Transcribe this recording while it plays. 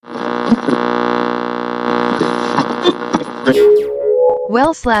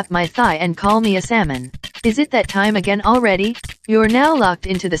Well, slap my thigh and call me a salmon. Is it that time again already? You're now locked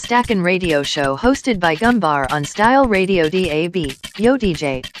into the Stackin' Radio Show hosted by Gumbar on Style Radio DAB. Yo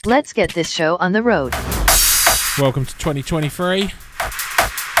DJ, let's get this show on the road. Welcome to 2023.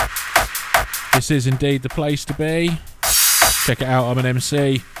 This is indeed the place to be. Check it out, I'm an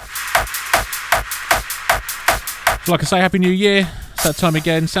MC. So like I say, Happy New Year. It's that time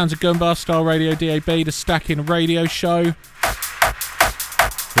again. Sounds of Gumbar, Style Radio DAB, the Stackin' Radio Show.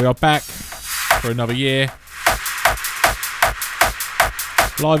 We are back for another year.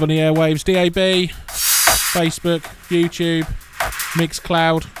 Live on the airwaves, DAB, Facebook, YouTube,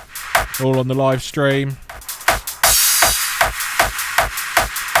 Mixcloud, all on the live stream.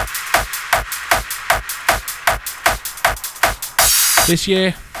 This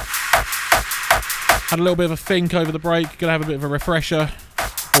year, had a little bit of a think over the break, gonna have a bit of a refresher.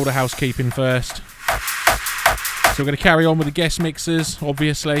 All the housekeeping first. So we're going to carry on with the guest mixers,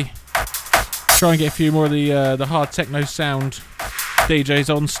 obviously. Try and get a few more of the hard techno sound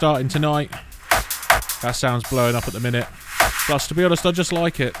DJs on starting tonight. That sound's blowing up at the minute. Plus, to be honest, I just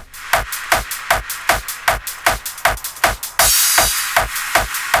like it.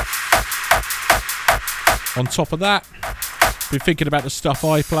 On top of that, been thinking about the stuff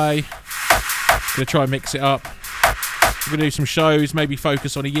I play. Going to try and mix it up. We're going to do some shows, maybe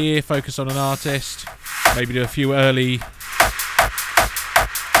focus on a year, focus on an artist. Maybe do a few early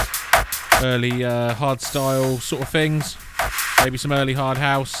hardstyle sort of things. Maybe some early hard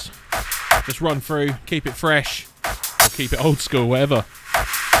house. Just run through, keep it fresh, or keep it old school, whatever.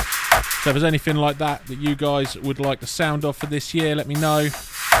 So if there's anything like that you guys would like the sound of for this year, let me know.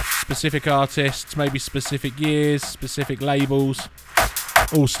 Specific artists, maybe specific years, specific labels.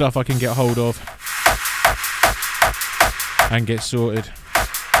 All stuff I can get hold of and get sorted.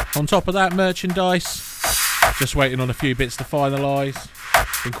 On top of that, merchandise. Just waiting on a few bits to finalise.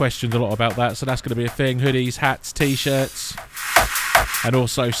 Been questioned a lot about that, so that's going to be a thing. Hoodies, hats, t-shirts, and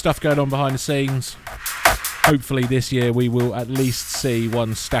also stuff going on behind the scenes. Hopefully this year we will at least see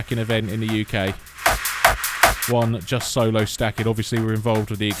one stacking event in the UK. One just solo stacking. Obviously we're involved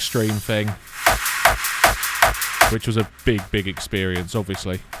with the Extreme thing, which was a big experience,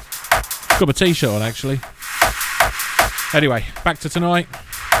 obviously. Got my t-shirt on, actually. Anyway, back to tonight.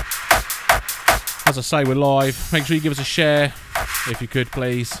 As I say, we're live. Make sure you give us a share, if you could,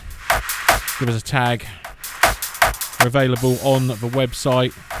 please. Give us a tag. We're available on the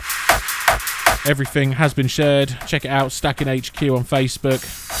website. Everything has been shared. Check it out, Stackin' HQ on Facebook.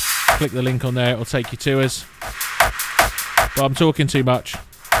 Click the link on there, it'll take you to us. But I'm talking too much.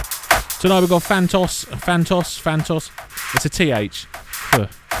 Tonight we've got Phantos. It's a TH.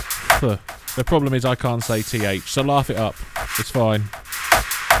 The problem is I can't say TH, so laugh it up. It's fine.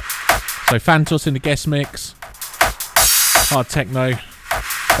 So Phantos in the guest mix. Hard techno.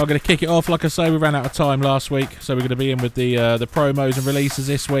 I'm going to kick it off. Like I say, we ran out of time last week, so we're going to be in with the promos and releases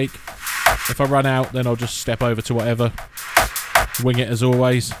this week. If I run out, then I'll just step over to whatever. Wing it as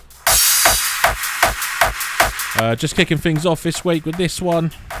always. Just kicking things off this week with this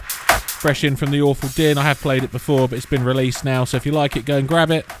one. Fresh in from the Awful Din. I have played it before, but it's been released now, so if you like it, go and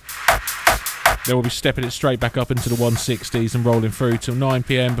grab it. Then we'll be stepping it straight back up into the 160s and rolling through till 9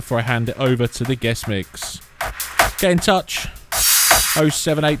 PM before I hand it over to the guest mix. Get in touch.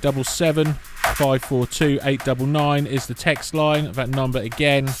 07877 542 899 is the text line. That number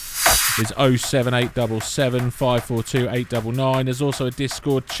again is 07877 542 899. There's also a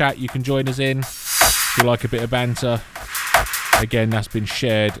Discord chat you can join us in if you like a bit of banter. Again, that's been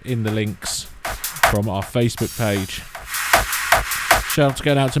shared in the links from our Facebook page. Shout out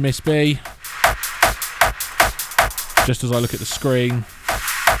going out to Miss B. Just as I look at the screen,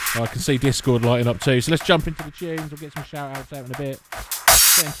 I can see Discord lighting up too. So let's jump into the tunes. We'll get some shout outs out in a bit.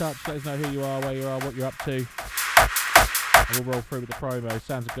 Get in touch, let us know who you are, where you are, what you're up to. And we'll roll through with the promo.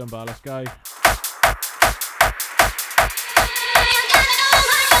 Sounds of Gumbar, let's go.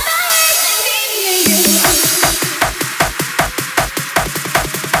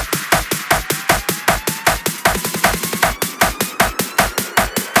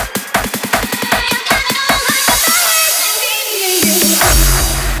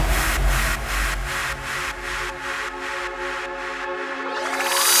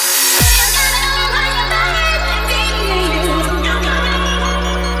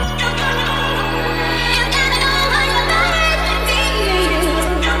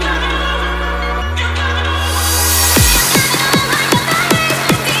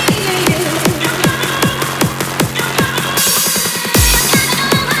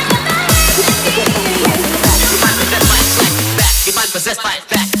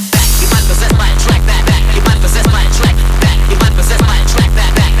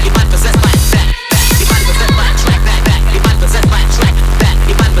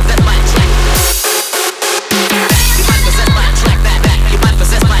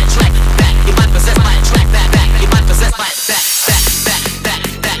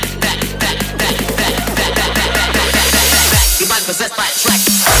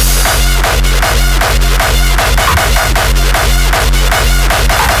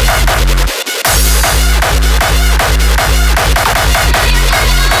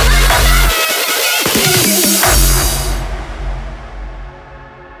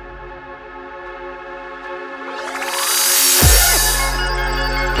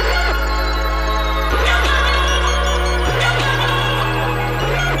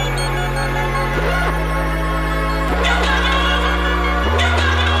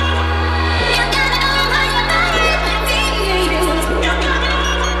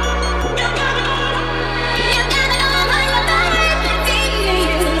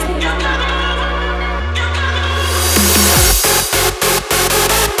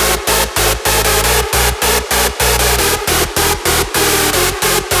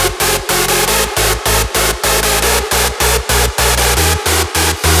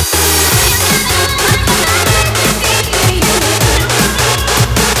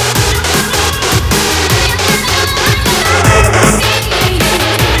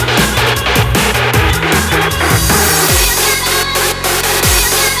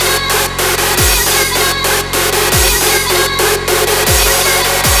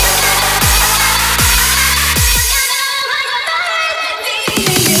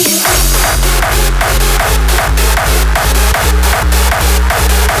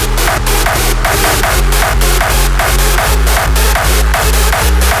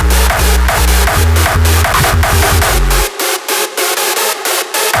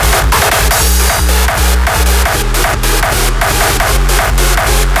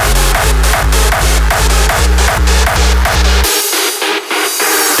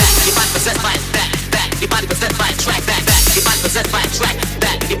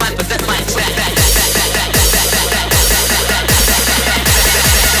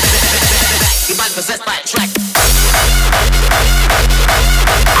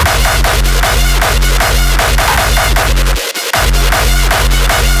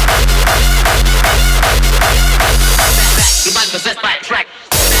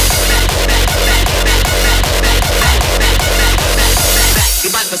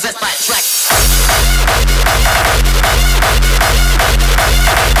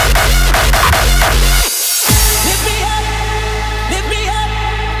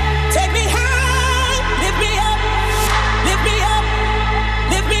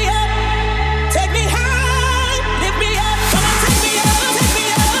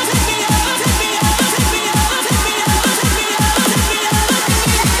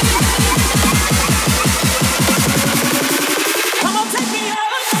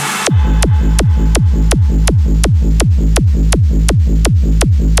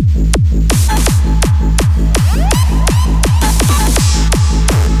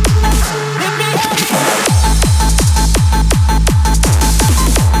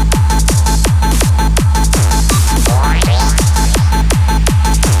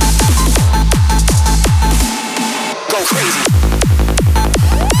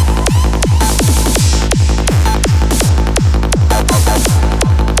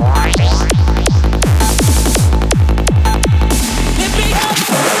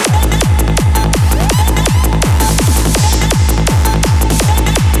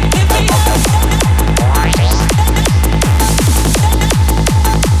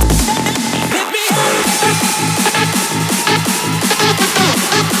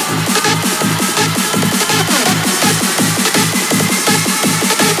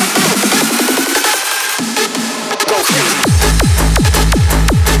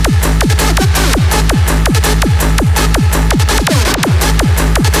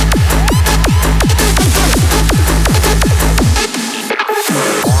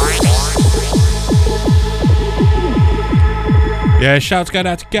 Yeah, shouts going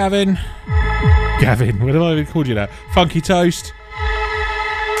out to Gavin. Gavin, what have I even called you that? Funky Toast.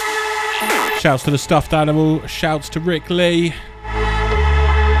 Shouts to the Stuffed Animal. Shouts to Rick Lee.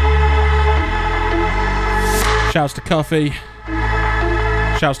 Shouts to Coffee.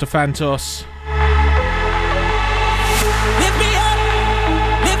 Shouts to Phantos. Lift me up,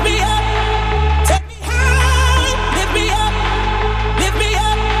 lift me up, take me high. Lift me up, lift me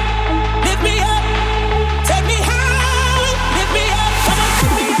up, lift me up, take me high. Lift me up, come on,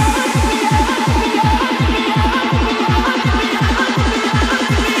 lift me up.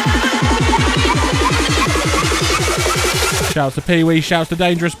 Shouts to Pee Wee. Shouts to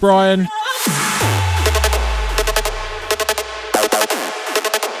Dangerous Brian.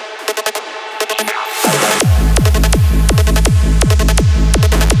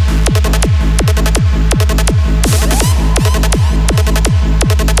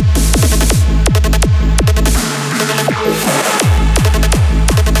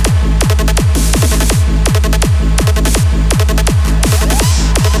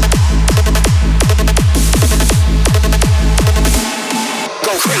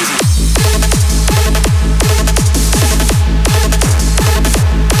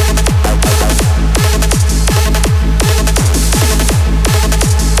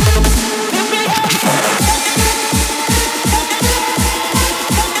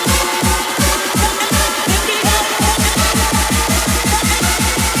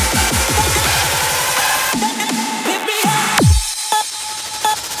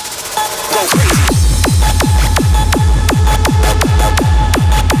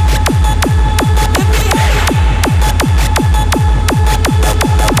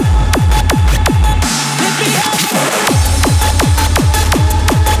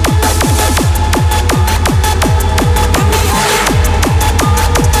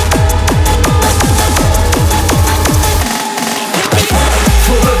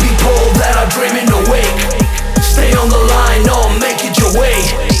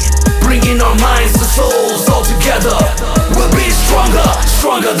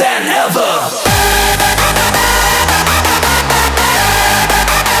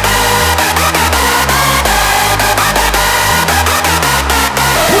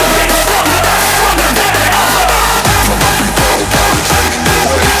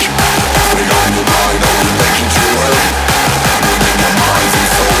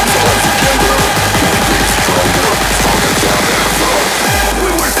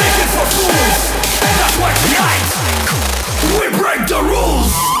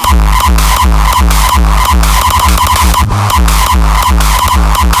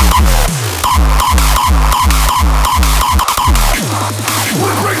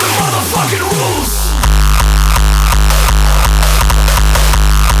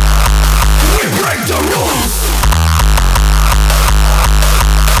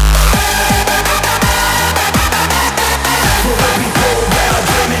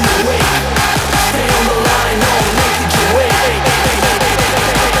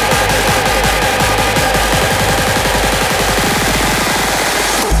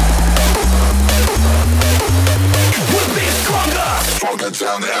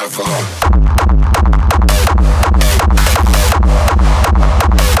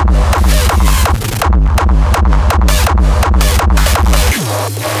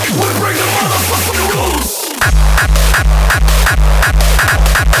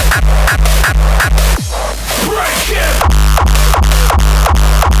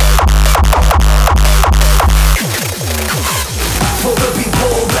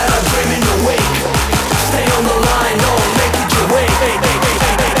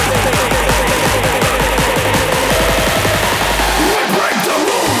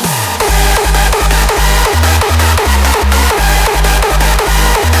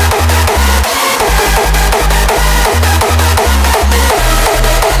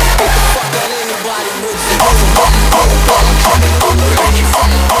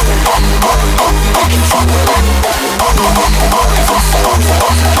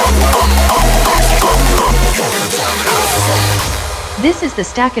 This is the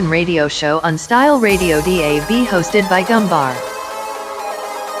Stackin' Radio Show on Style Radio DAB, hosted by Gumbar.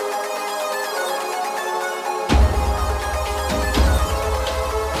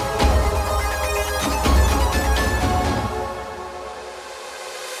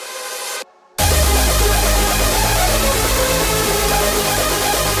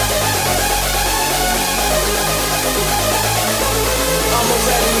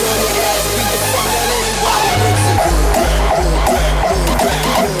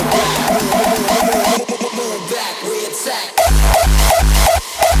 back, we attack.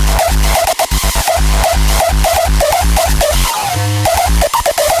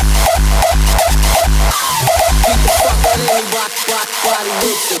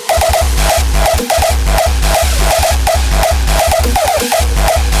 with it.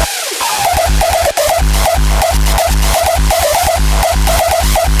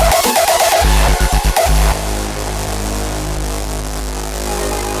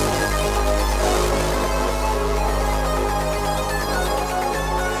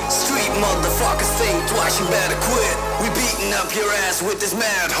 Motherfuckers think twice, you better quit. We beating up your ass with this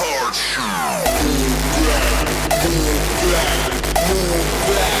mad hard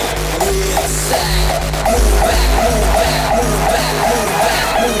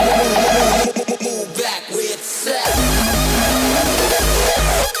Move back with sex.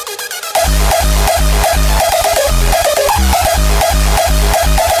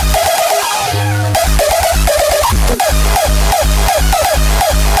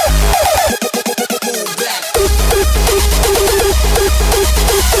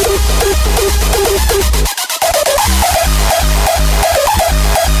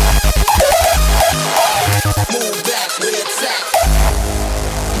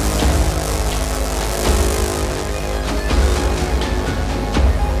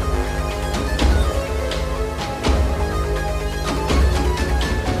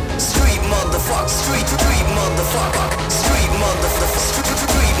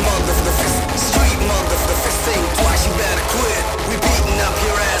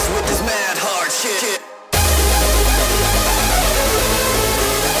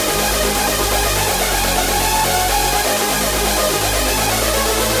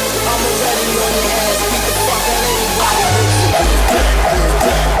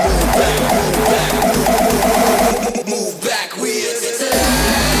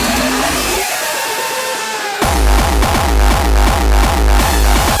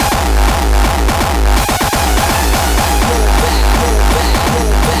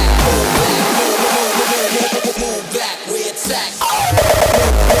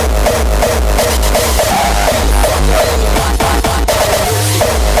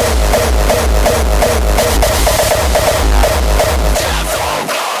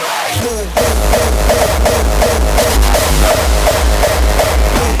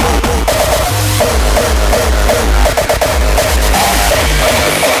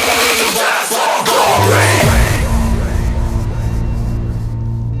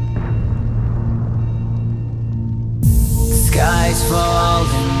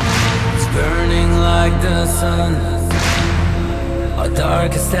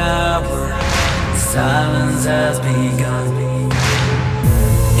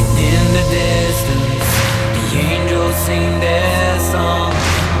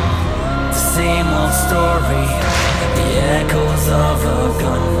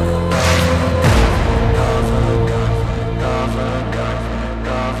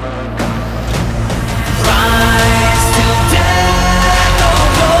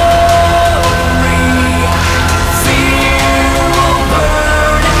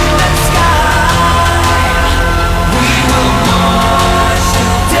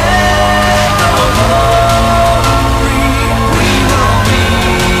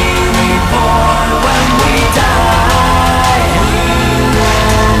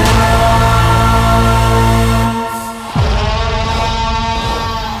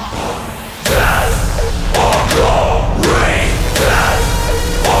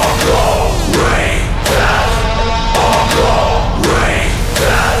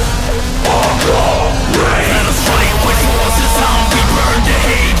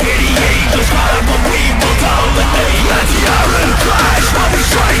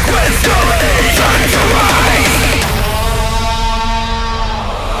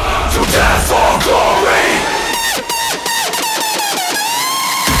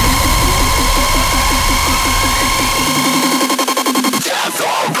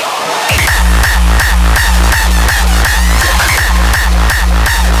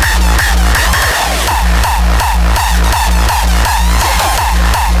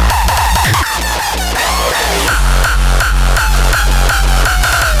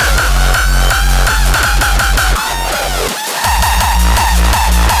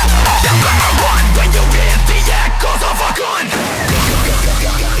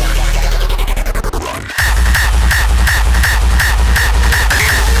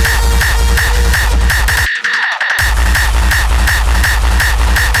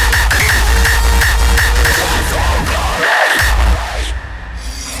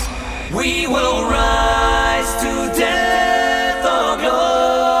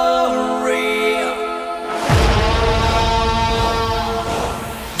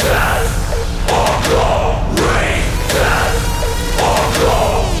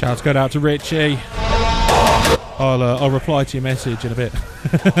 Shouts go out to Richie. I'll reply to your message in a bit.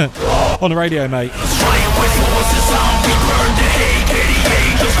 On the radio, mate.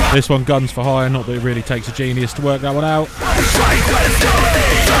 This one, Guns for Hire. Not that it really takes a genius to work that one out.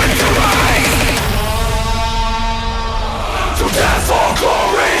 To death for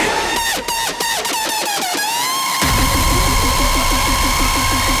glory.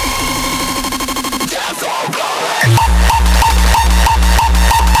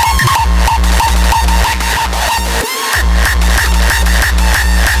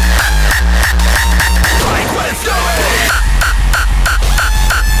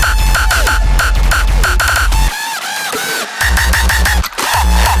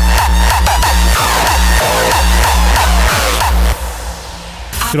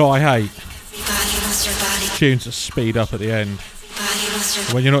 You know what I hate? Tunes that speed up at the end.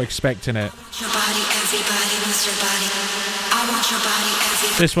 When you're not expecting it.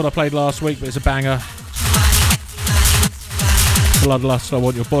 This one I played last week, but it's a banger. Bloodlust, I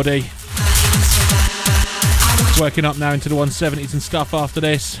Want Your Body. Working up now into the 170s and stuff after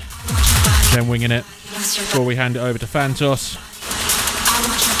this. Then winging it. Before we hand it over to Phantos.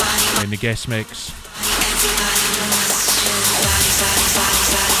 In the guest mix.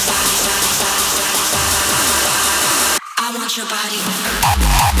 I want your body.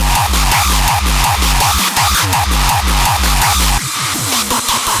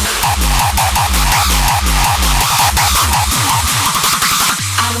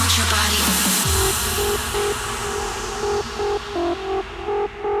 I want your body.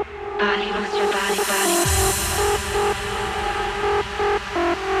 Body wants your body, body.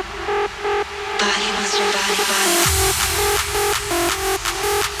 Body wants your body, body.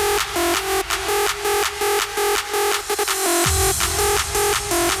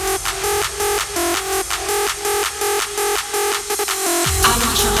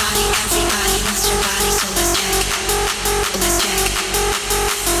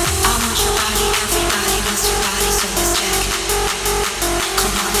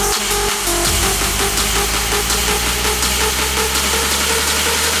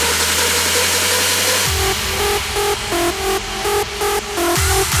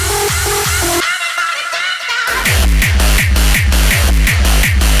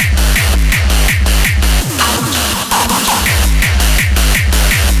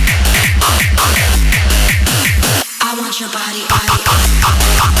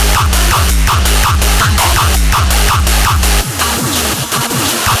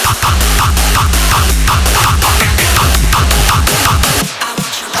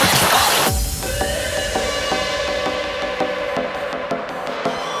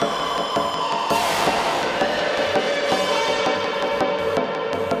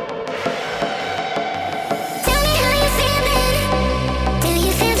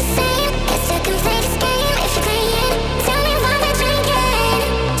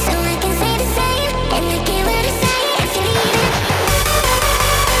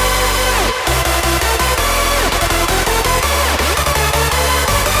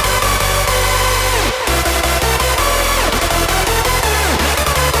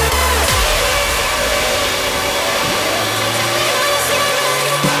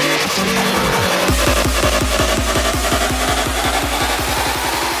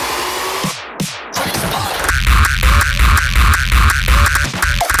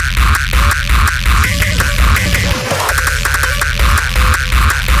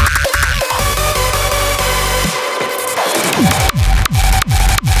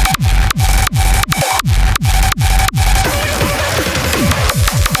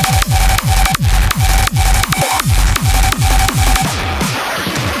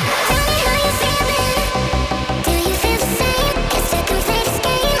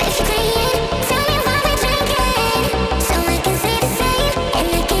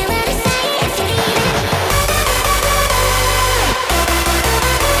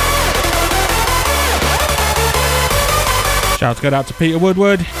 Shouts go out to Peter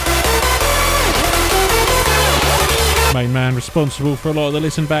Woodward, main man responsible for a lot of the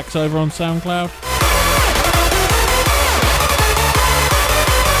listen backs over on SoundCloud.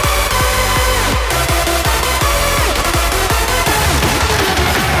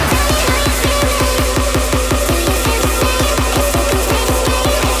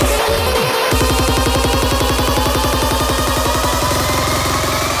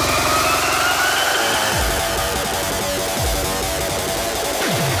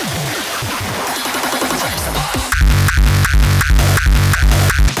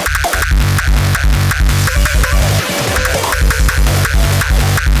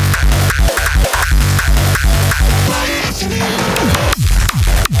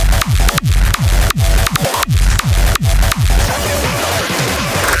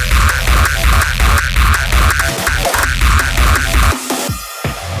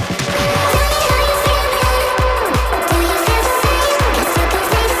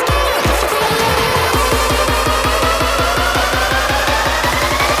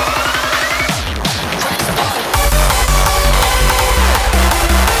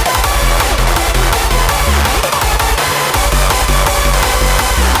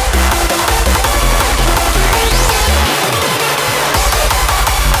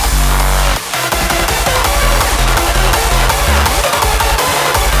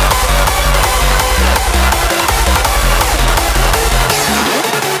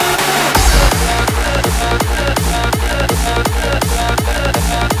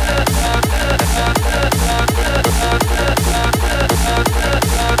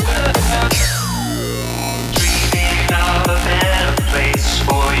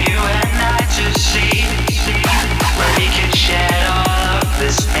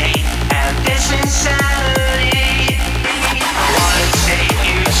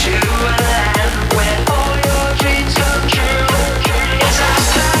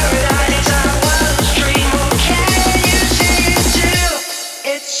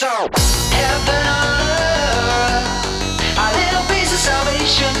 it's all heaven on earth. A little piece of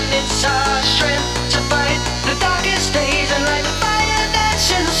salvation, it's our strength to fight the darkest days and light the fire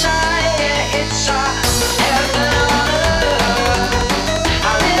that's inside. Yeah, it's our heaven on earth.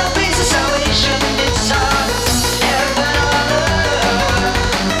 A little piece of salvation, it's our heaven on earth.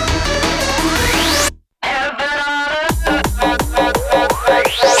 Heaven on earth.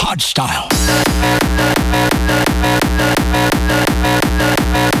 Hard style.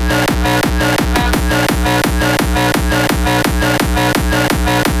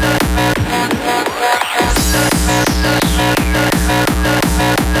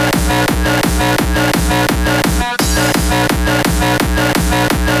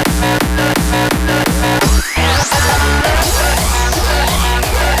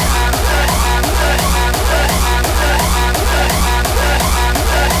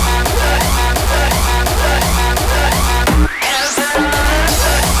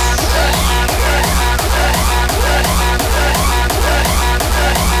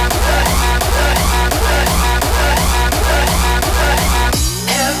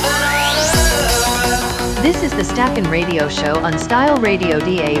 This is the Stackin' Radio Show on Style Radio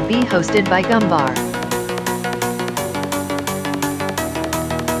DAB, hosted by Gumbar.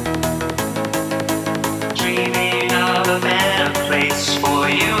 Dreaming of a better place for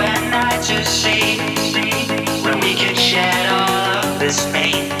you and I to see, where we can shed all of this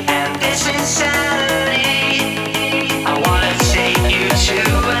pain and this insanity. I wanna take you to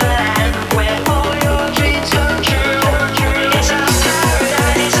a land where all your dreams come true. It's our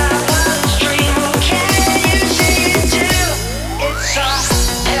paradise, our wildest dream. Oh, can you see it too? It's our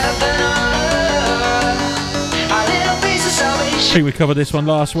heaven on earth. A little piece of I salvation think we covered this one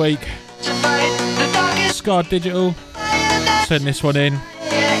last week. to fight the darkest. Scarred Digital, send this one in.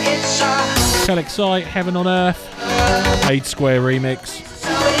 Yeah, it's our Tell Excite, Heaven on Earth, Aid Square remix.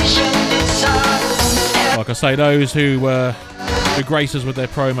 salvation. It's our Like I say, those who grace us with their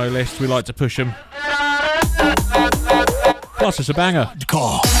promo list, we like to push them. Plus, it's a banger.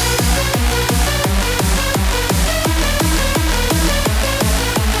 Call.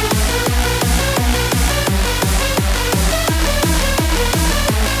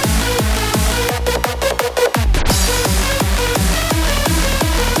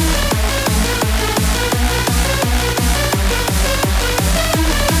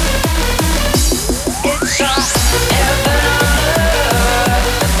 It's our heaven on earth.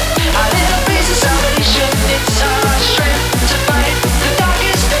 A little piece of salvation. It's our strength to fight the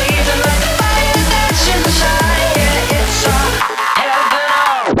darkest days and light the fire that's inside. Yeah, it's our heaven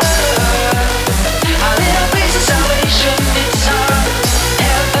on earth. A little piece of salvation. It's our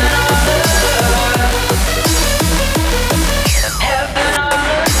heaven on earth. Heaven on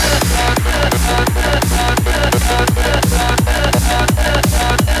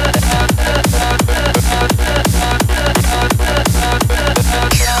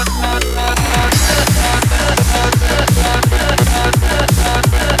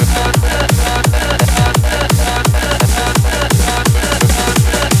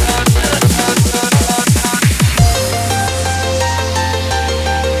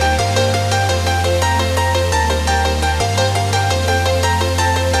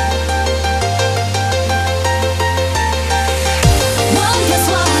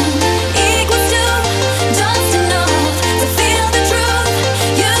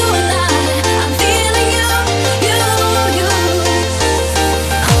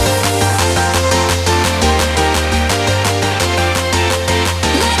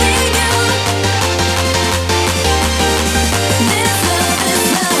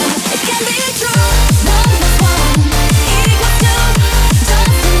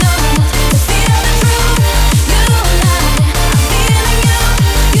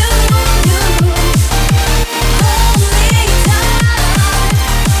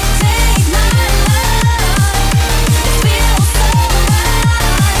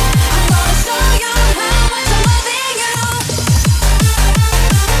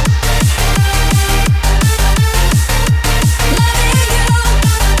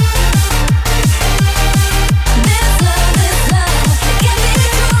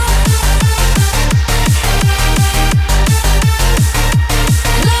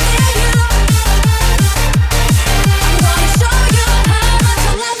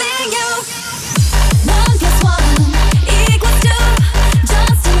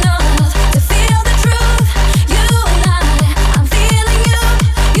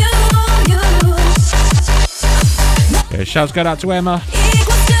Shouts go out to Emma.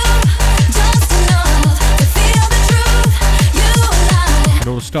 And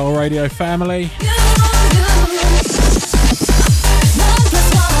all the Style Radio family. One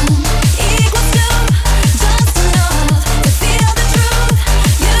plus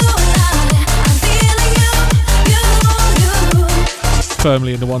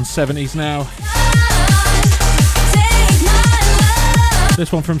firmly in the 170s now.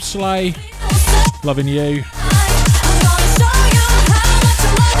 This one from Slay, Loving You.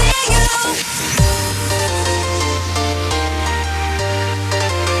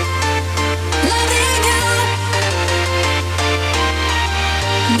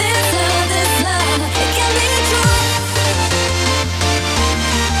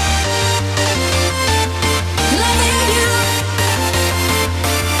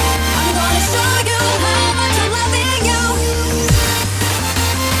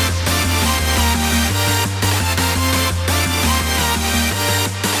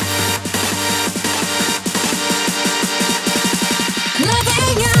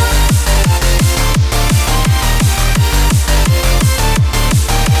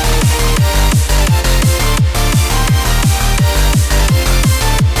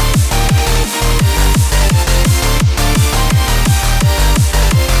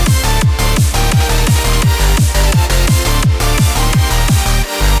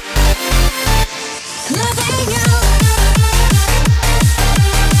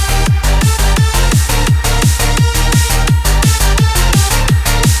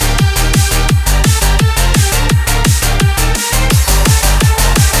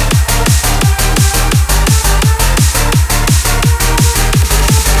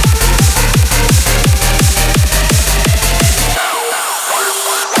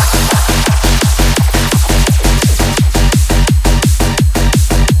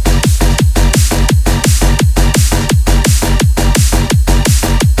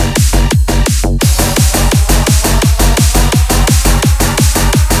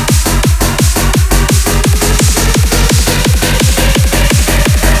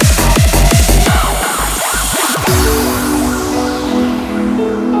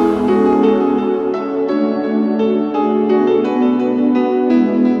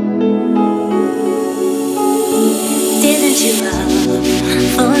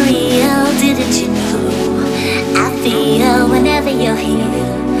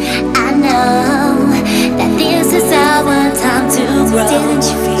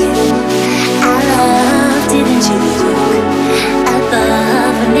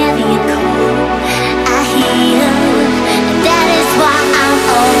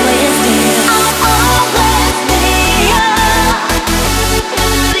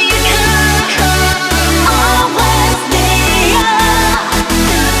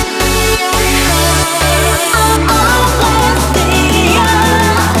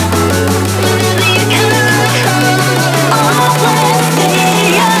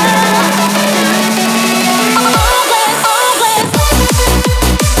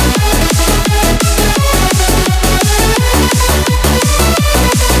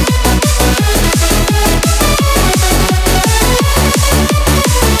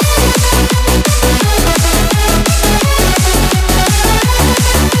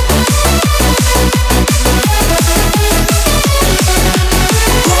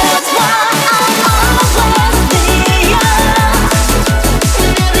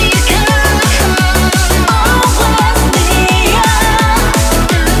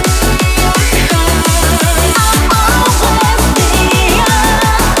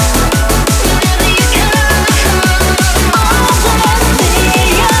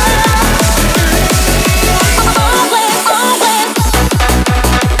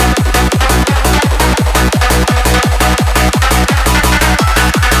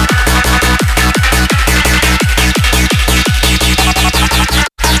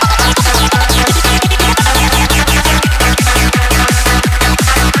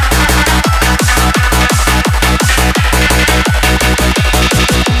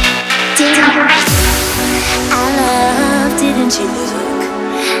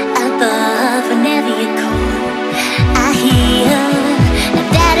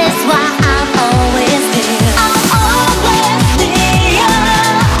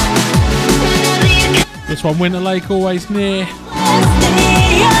 This one, Winter Lake, Always Near.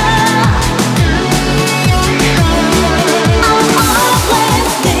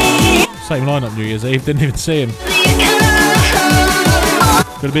 Same lineup New Year's Eve, didn't even see him.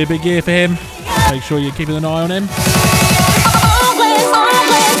 Gonna be a big year for him. Make sure you're keeping an eye on him.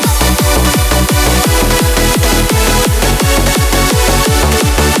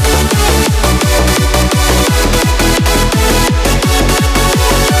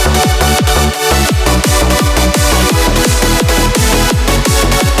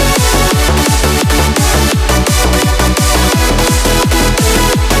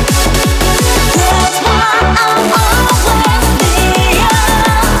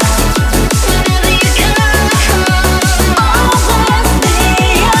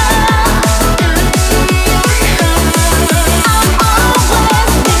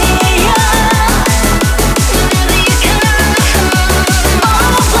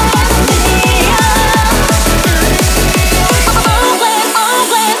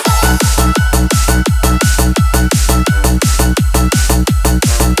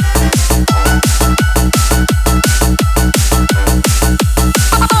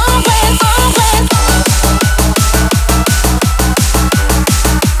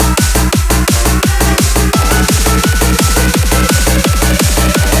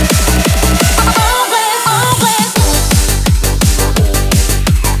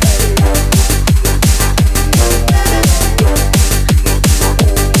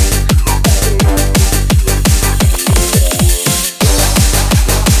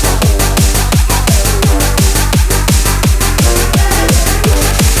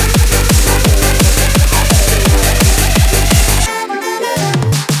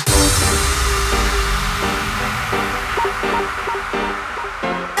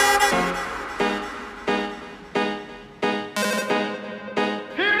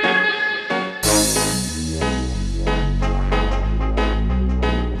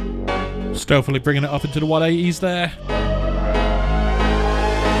 Stealthily bringing it up into the 180s there.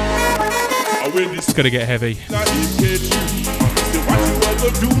 It's gonna get heavy.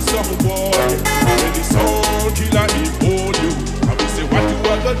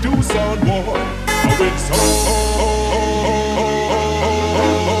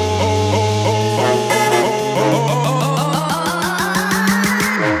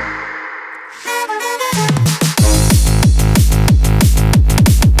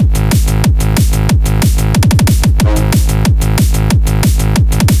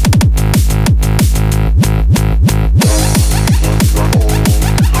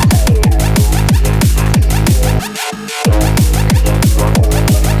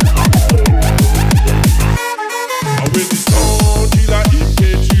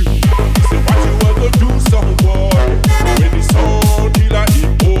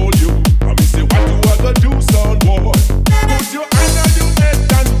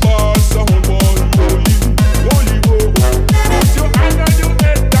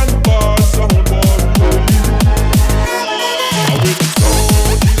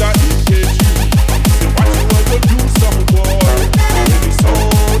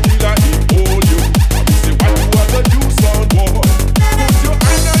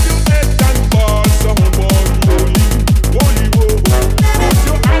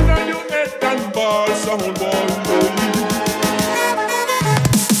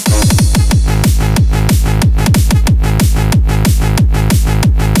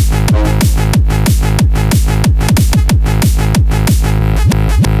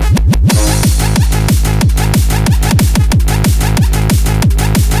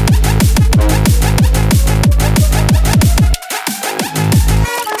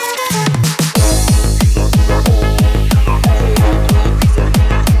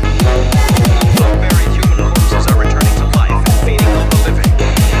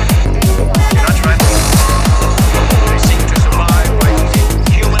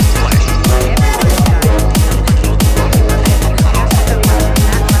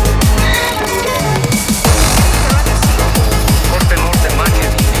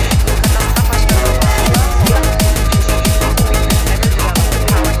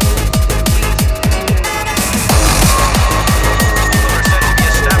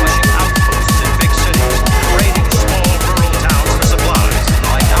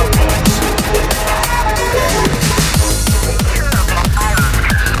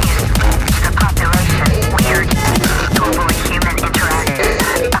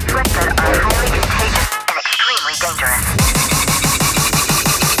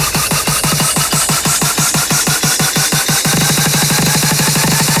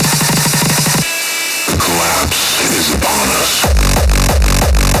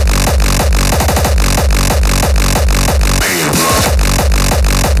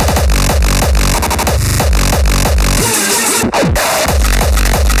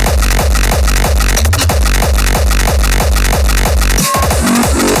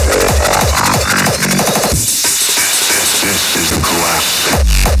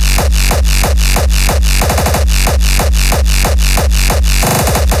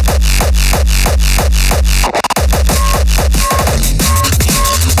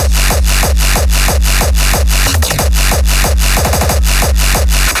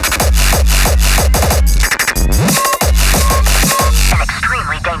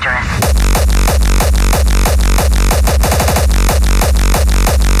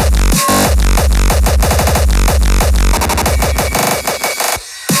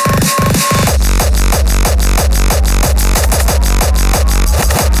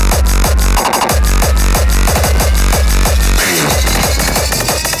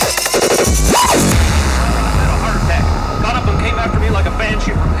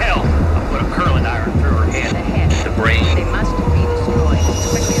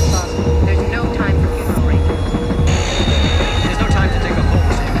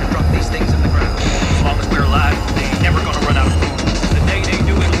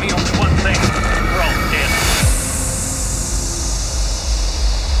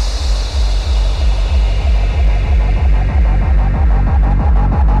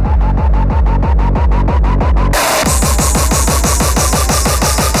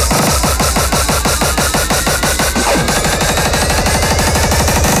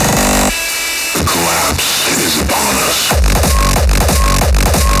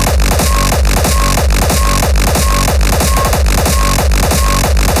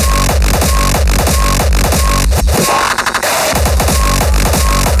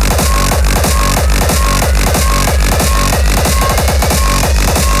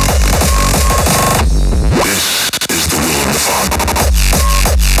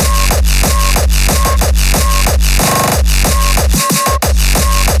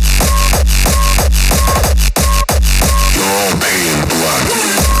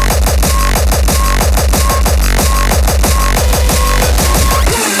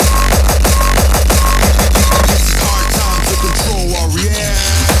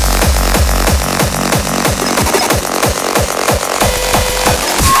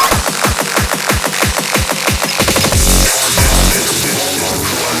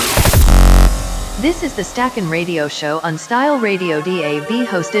 This is the Stackin' Radio Show on Style Radio DAB,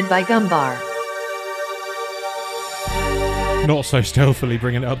 hosted by Gumbar. Not so stealthily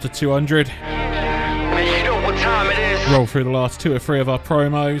bringing it up to 200. Man, you know what time it is. Roll through the last 2 or 3 of our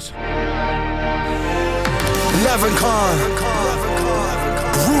promos.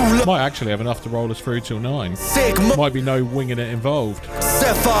 Might actually have enough to roll us through till 9. Might be no winging it involved.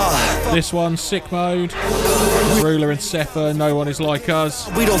 This one, Sick Mode, Ruler and Sepha, No One Is Like Us.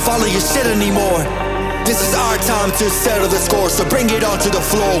 We don't follow your shit anymore. This is our time to settle the score, so bring it onto the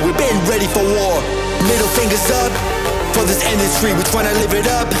floor. We've been ready for war. Middle fingers up for this industry. We're trying to live it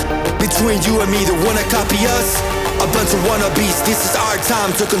up. Between you and me, they wanna copy us. A bunch of wannabes. This is our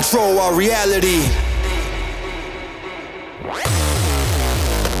time to control our reality.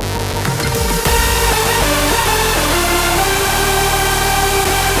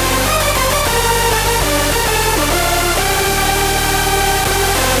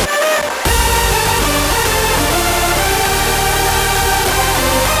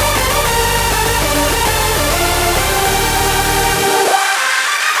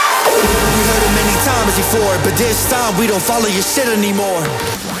 Before, but this time we don't follow your shit anymore.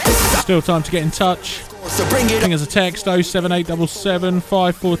 Still time to get in touch. So bring it. Ping us a text 07877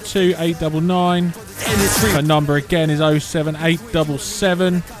 542 899. That number again is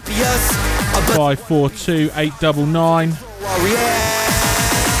 07877 542 899.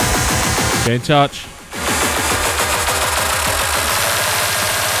 Get in touch.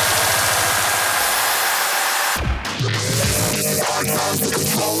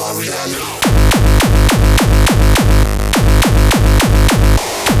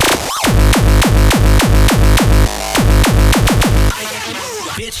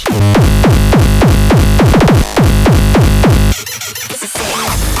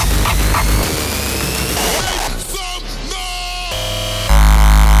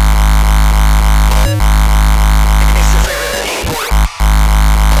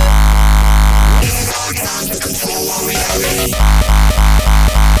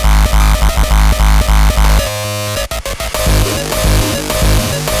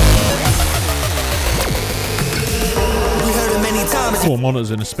 Four monitors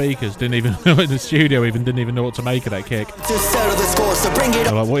and the speakers didn't even know in the studio didn't even know what to make of that kick.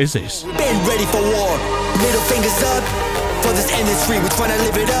 They're like, what is this? Been ready for war. Middle fingers up for this industry. We're trying to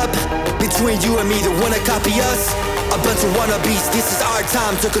live it up. Between you and me, they wanna copy us. A bunch of wannabes. This is our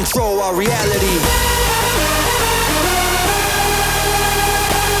time to control our reality.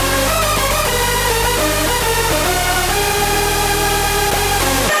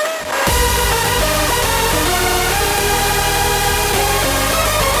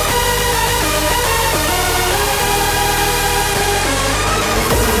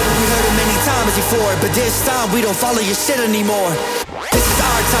 Before, but this time we don't follow your shit anymore. This is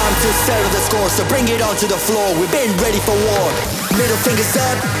our time to settle the score, so bring it onto the floor. We've been ready for war. Middle fingers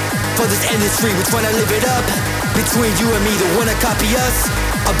up for this industry. We're trying to live it up. Between you and me, they wanna copy us.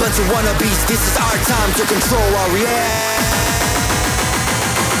 A bunch of wannabes. This is our time to control our reality.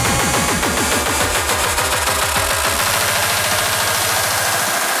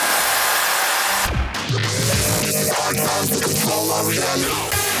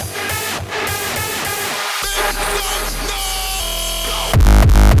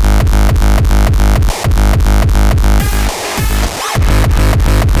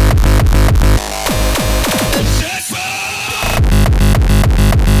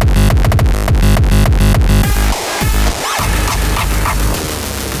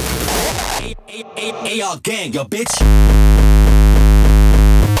 AR gang, yo bitch.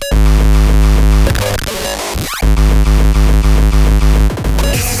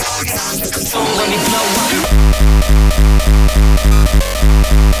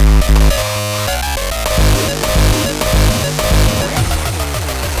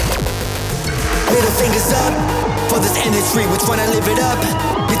 Middle fingers up for this industry. We're trying to live it up.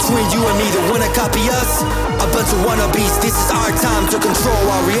 Between you and me, they wanna copy us. A bunch of wannabes. This is our time to control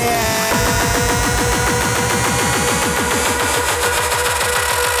our reality.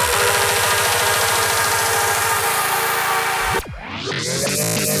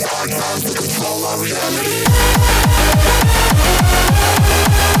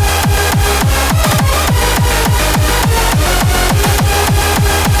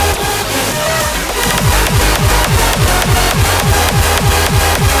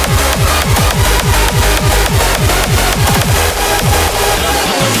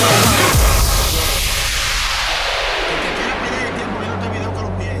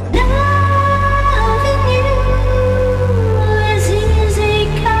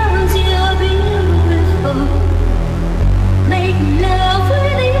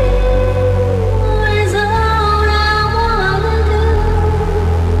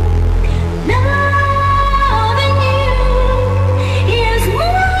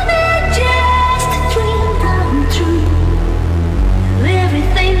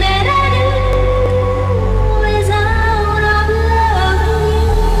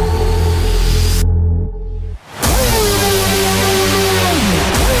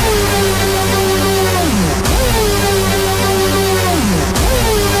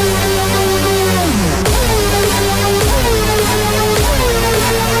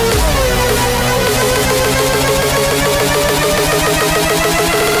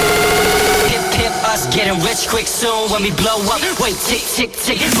 rich quick soon when we blow up. Wait, tick, tick,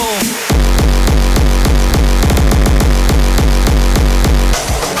 tick, boom.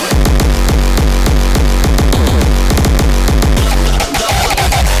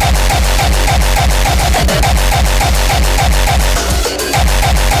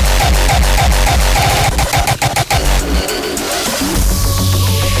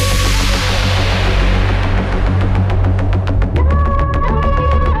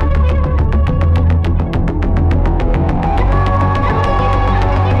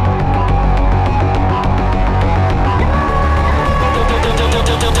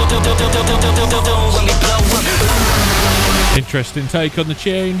 Interesting take on the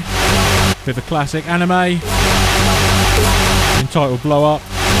tune. Bit of a classic anime entitled Blow Up.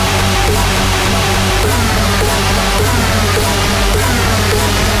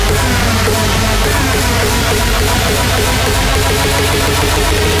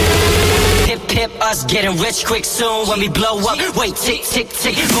 Hip hip us getting rich quick soon when we blow up. Wait, tick, tick,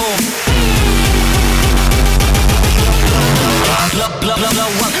 tick, boom. Blow, blow, blow, blow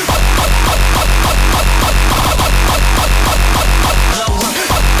up.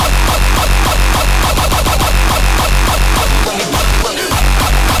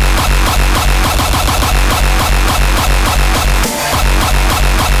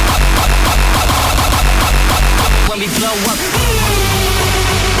 When we blow up.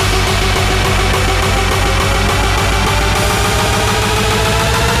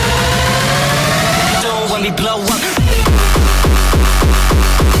 When we blow up. When we blow up.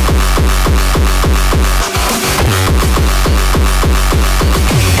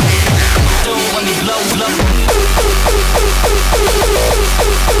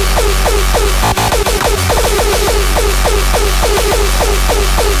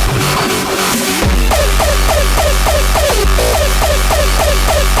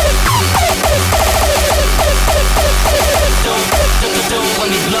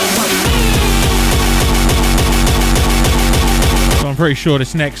 So I'm pretty sure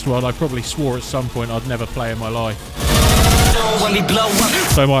this next one I probably swore at some point I'd never play in my life.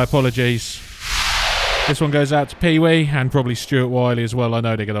 So my apologies. This one goes out to Pee Wee and probably Stuart Wiley as well. I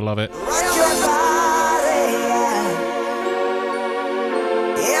know they're going to love it.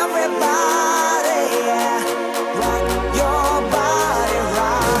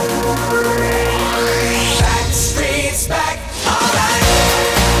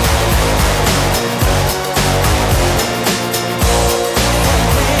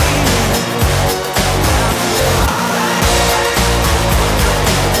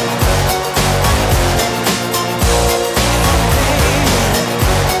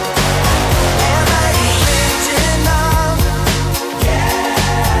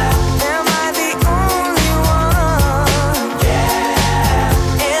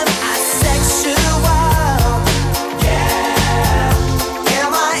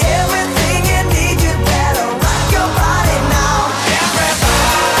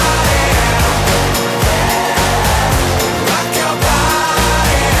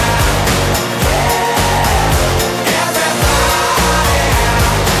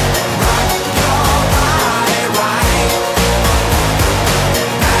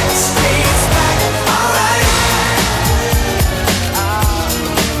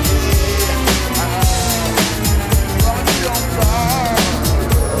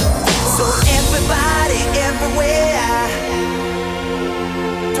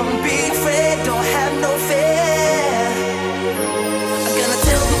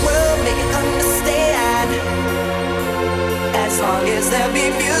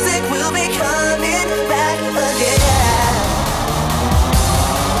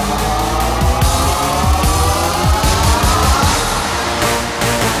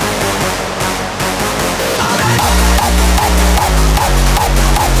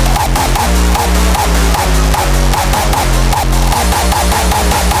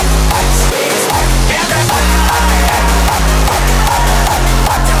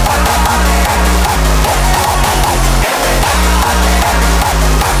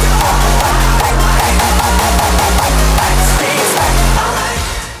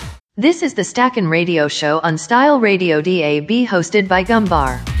 This is the Stackin' Radio Show on Style Radio DAB, hosted by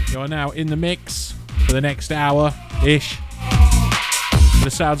Gumbar. You are now in the mix for the next hour-ish. The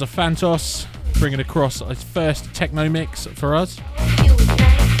sounds of Phantos bringing across his first techno mix for us.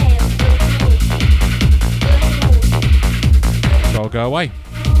 So I'll go away.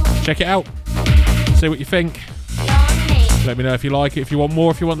 Check it out. See what you think. Let me know if you like it, if you want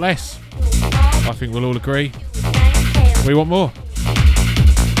more, if you want less. I think we'll all agree we want more.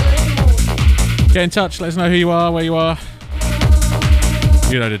 Get in touch, let us know who you are, where you are.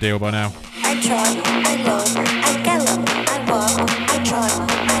 You know the deal by now.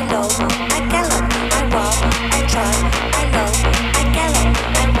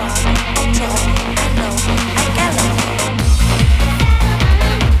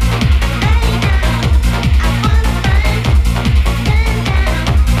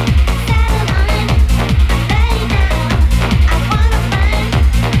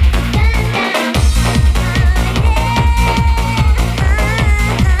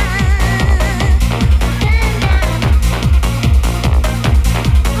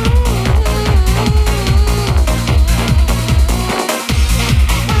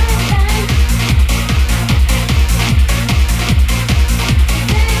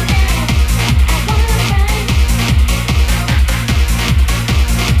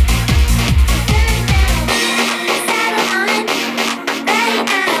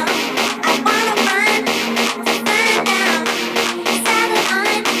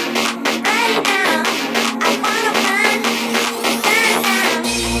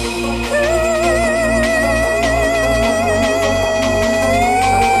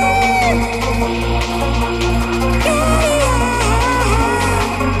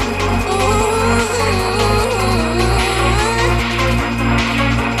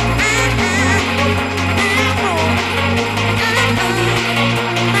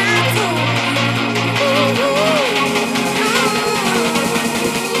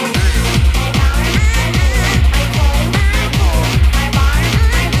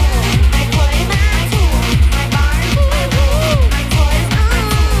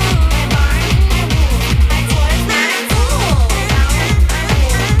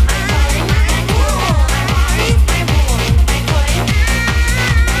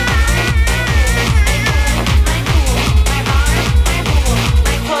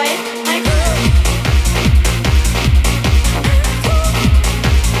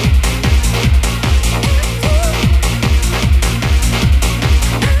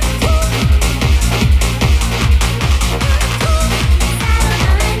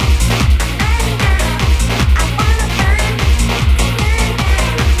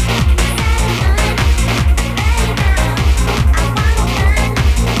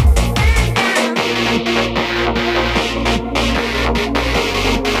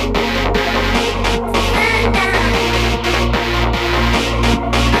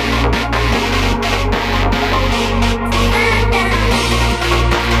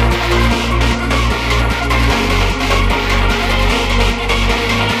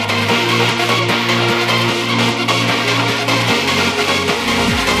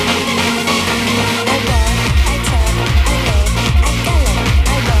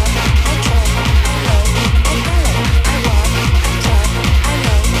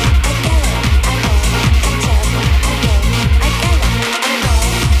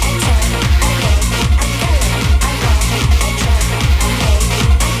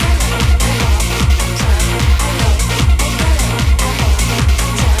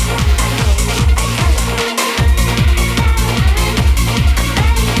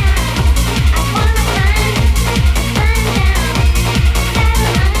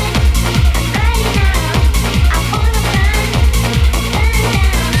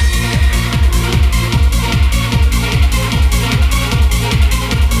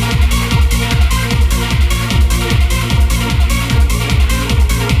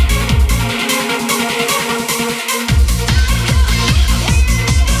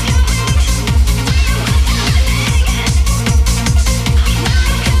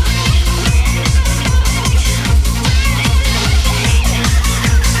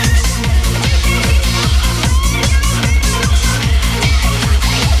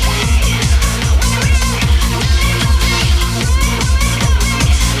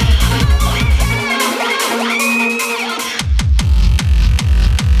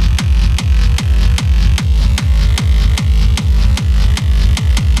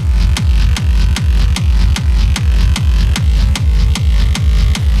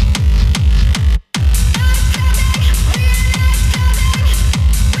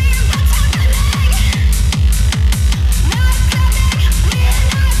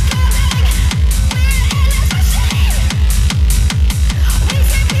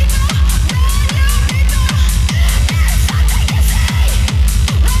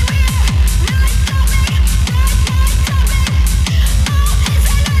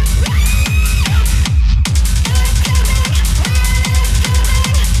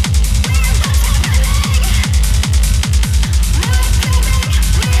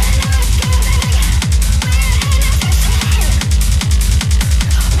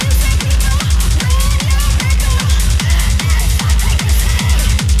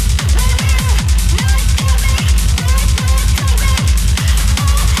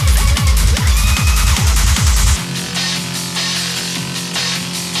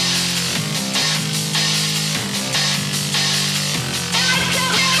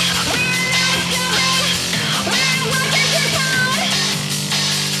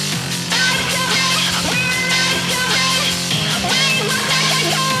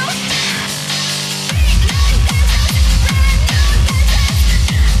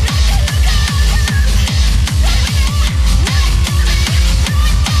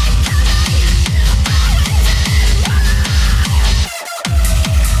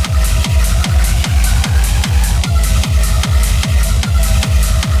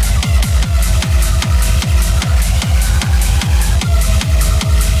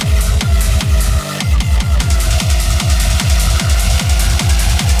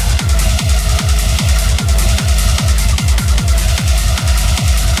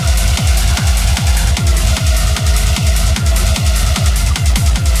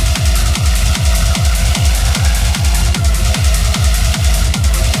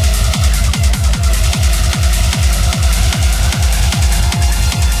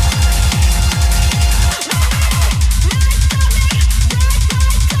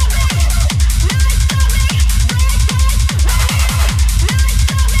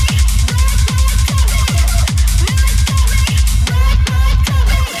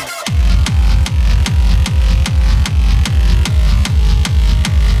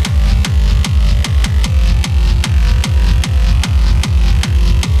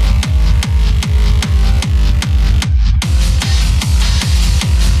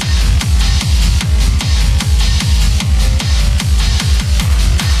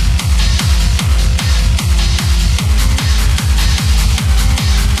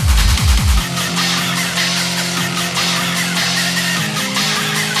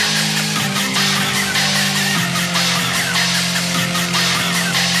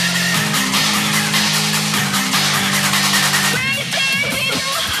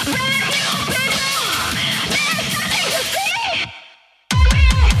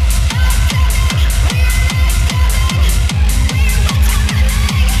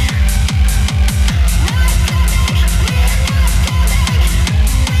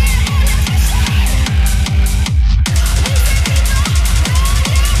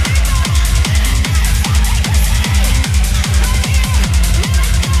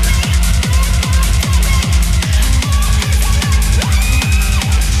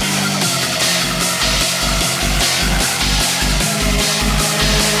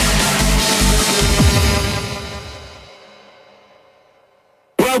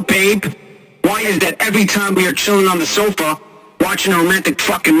 Why is that every time we are chilling on the sofa, watching a romantic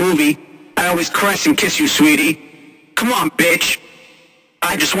fucking movie, I always caress and kiss you, sweetie? Come on, bitch.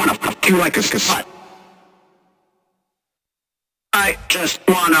 I just wanna fuck you like a slut. I just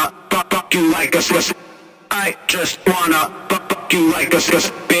wanna fuck you like a slut. I just wanna fuck you like a slut,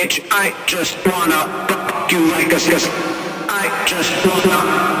 bitch. I just wanna fuck you like a slut. I just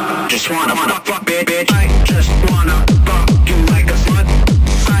wanna fuck, bitch. I just wanna fuck you like a slut.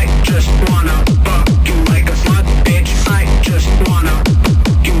 I just wanna fuck you like a slut, bitch. I just wanna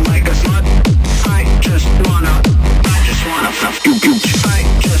fuck you like a slut. I just wanna fuck you, bitch. I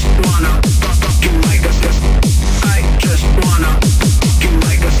just wanna fuck you like a slut. I just wanna fuck you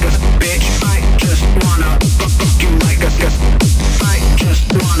like a slut, bitch. I just wanna fuck you like a slut.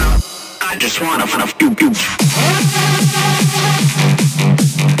 I just wanna fuck you, bitch.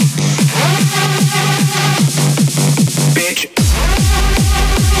 Bitch.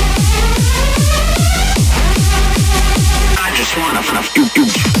 I just wanna fuck you,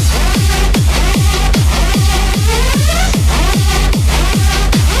 bitch.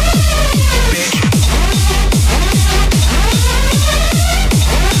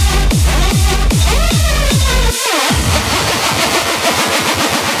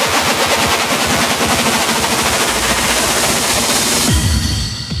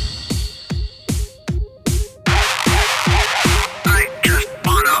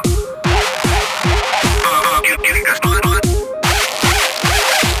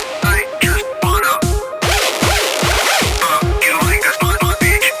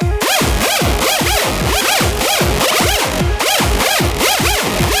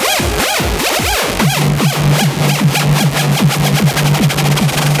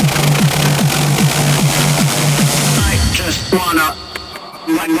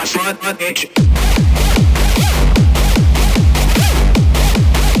 Bitch.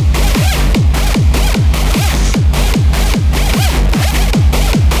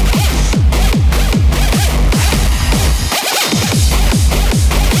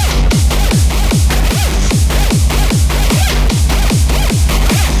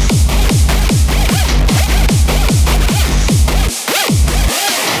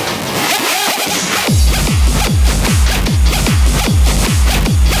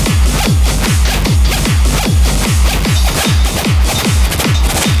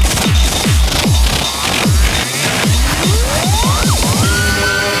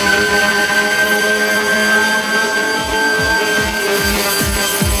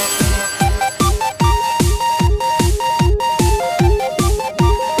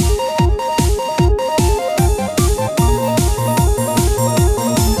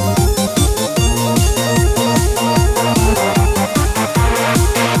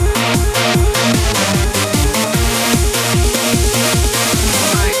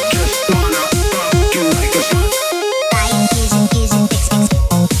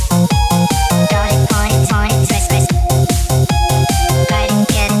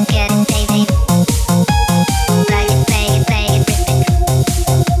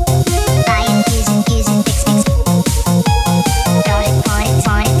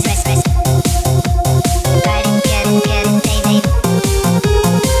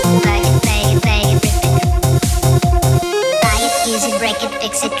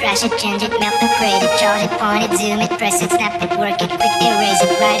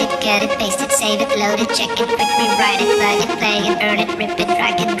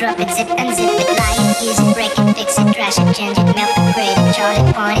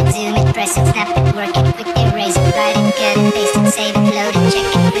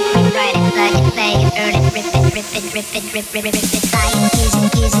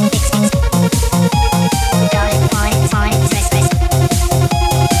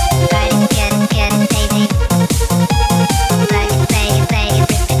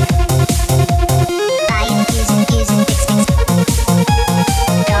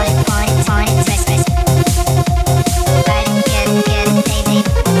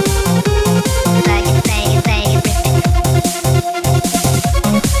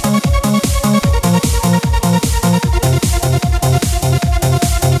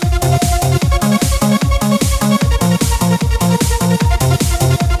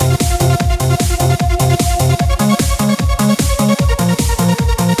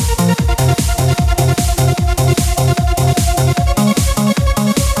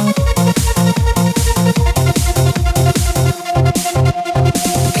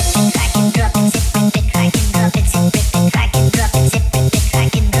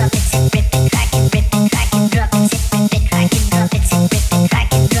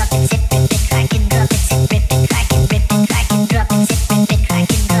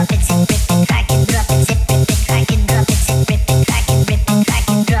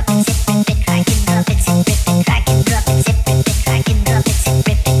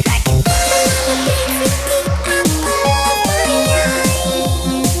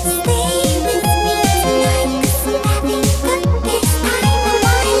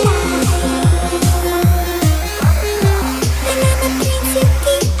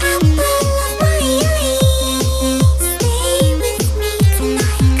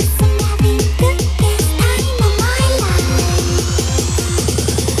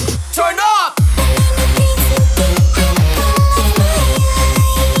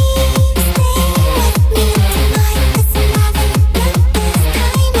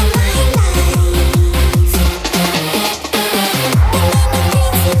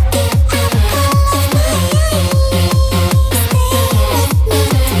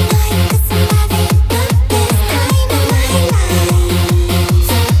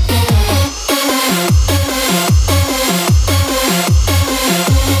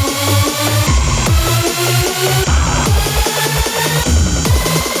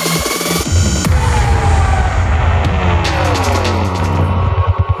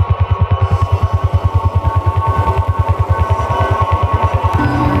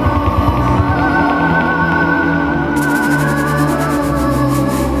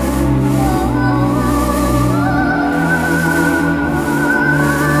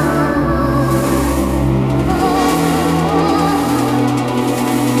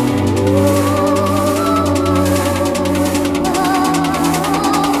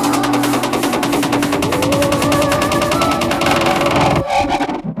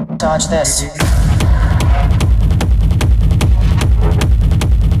 Dodge this.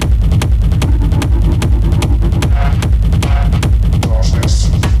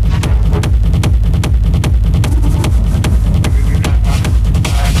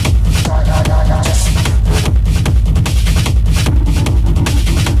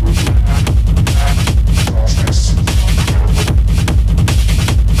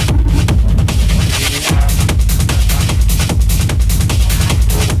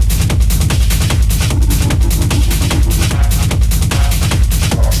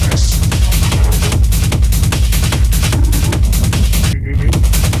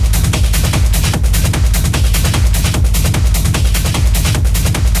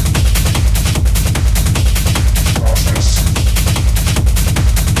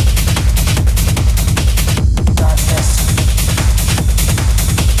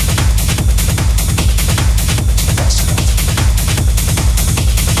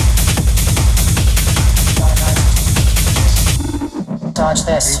 Dodge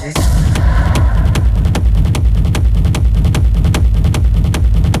this.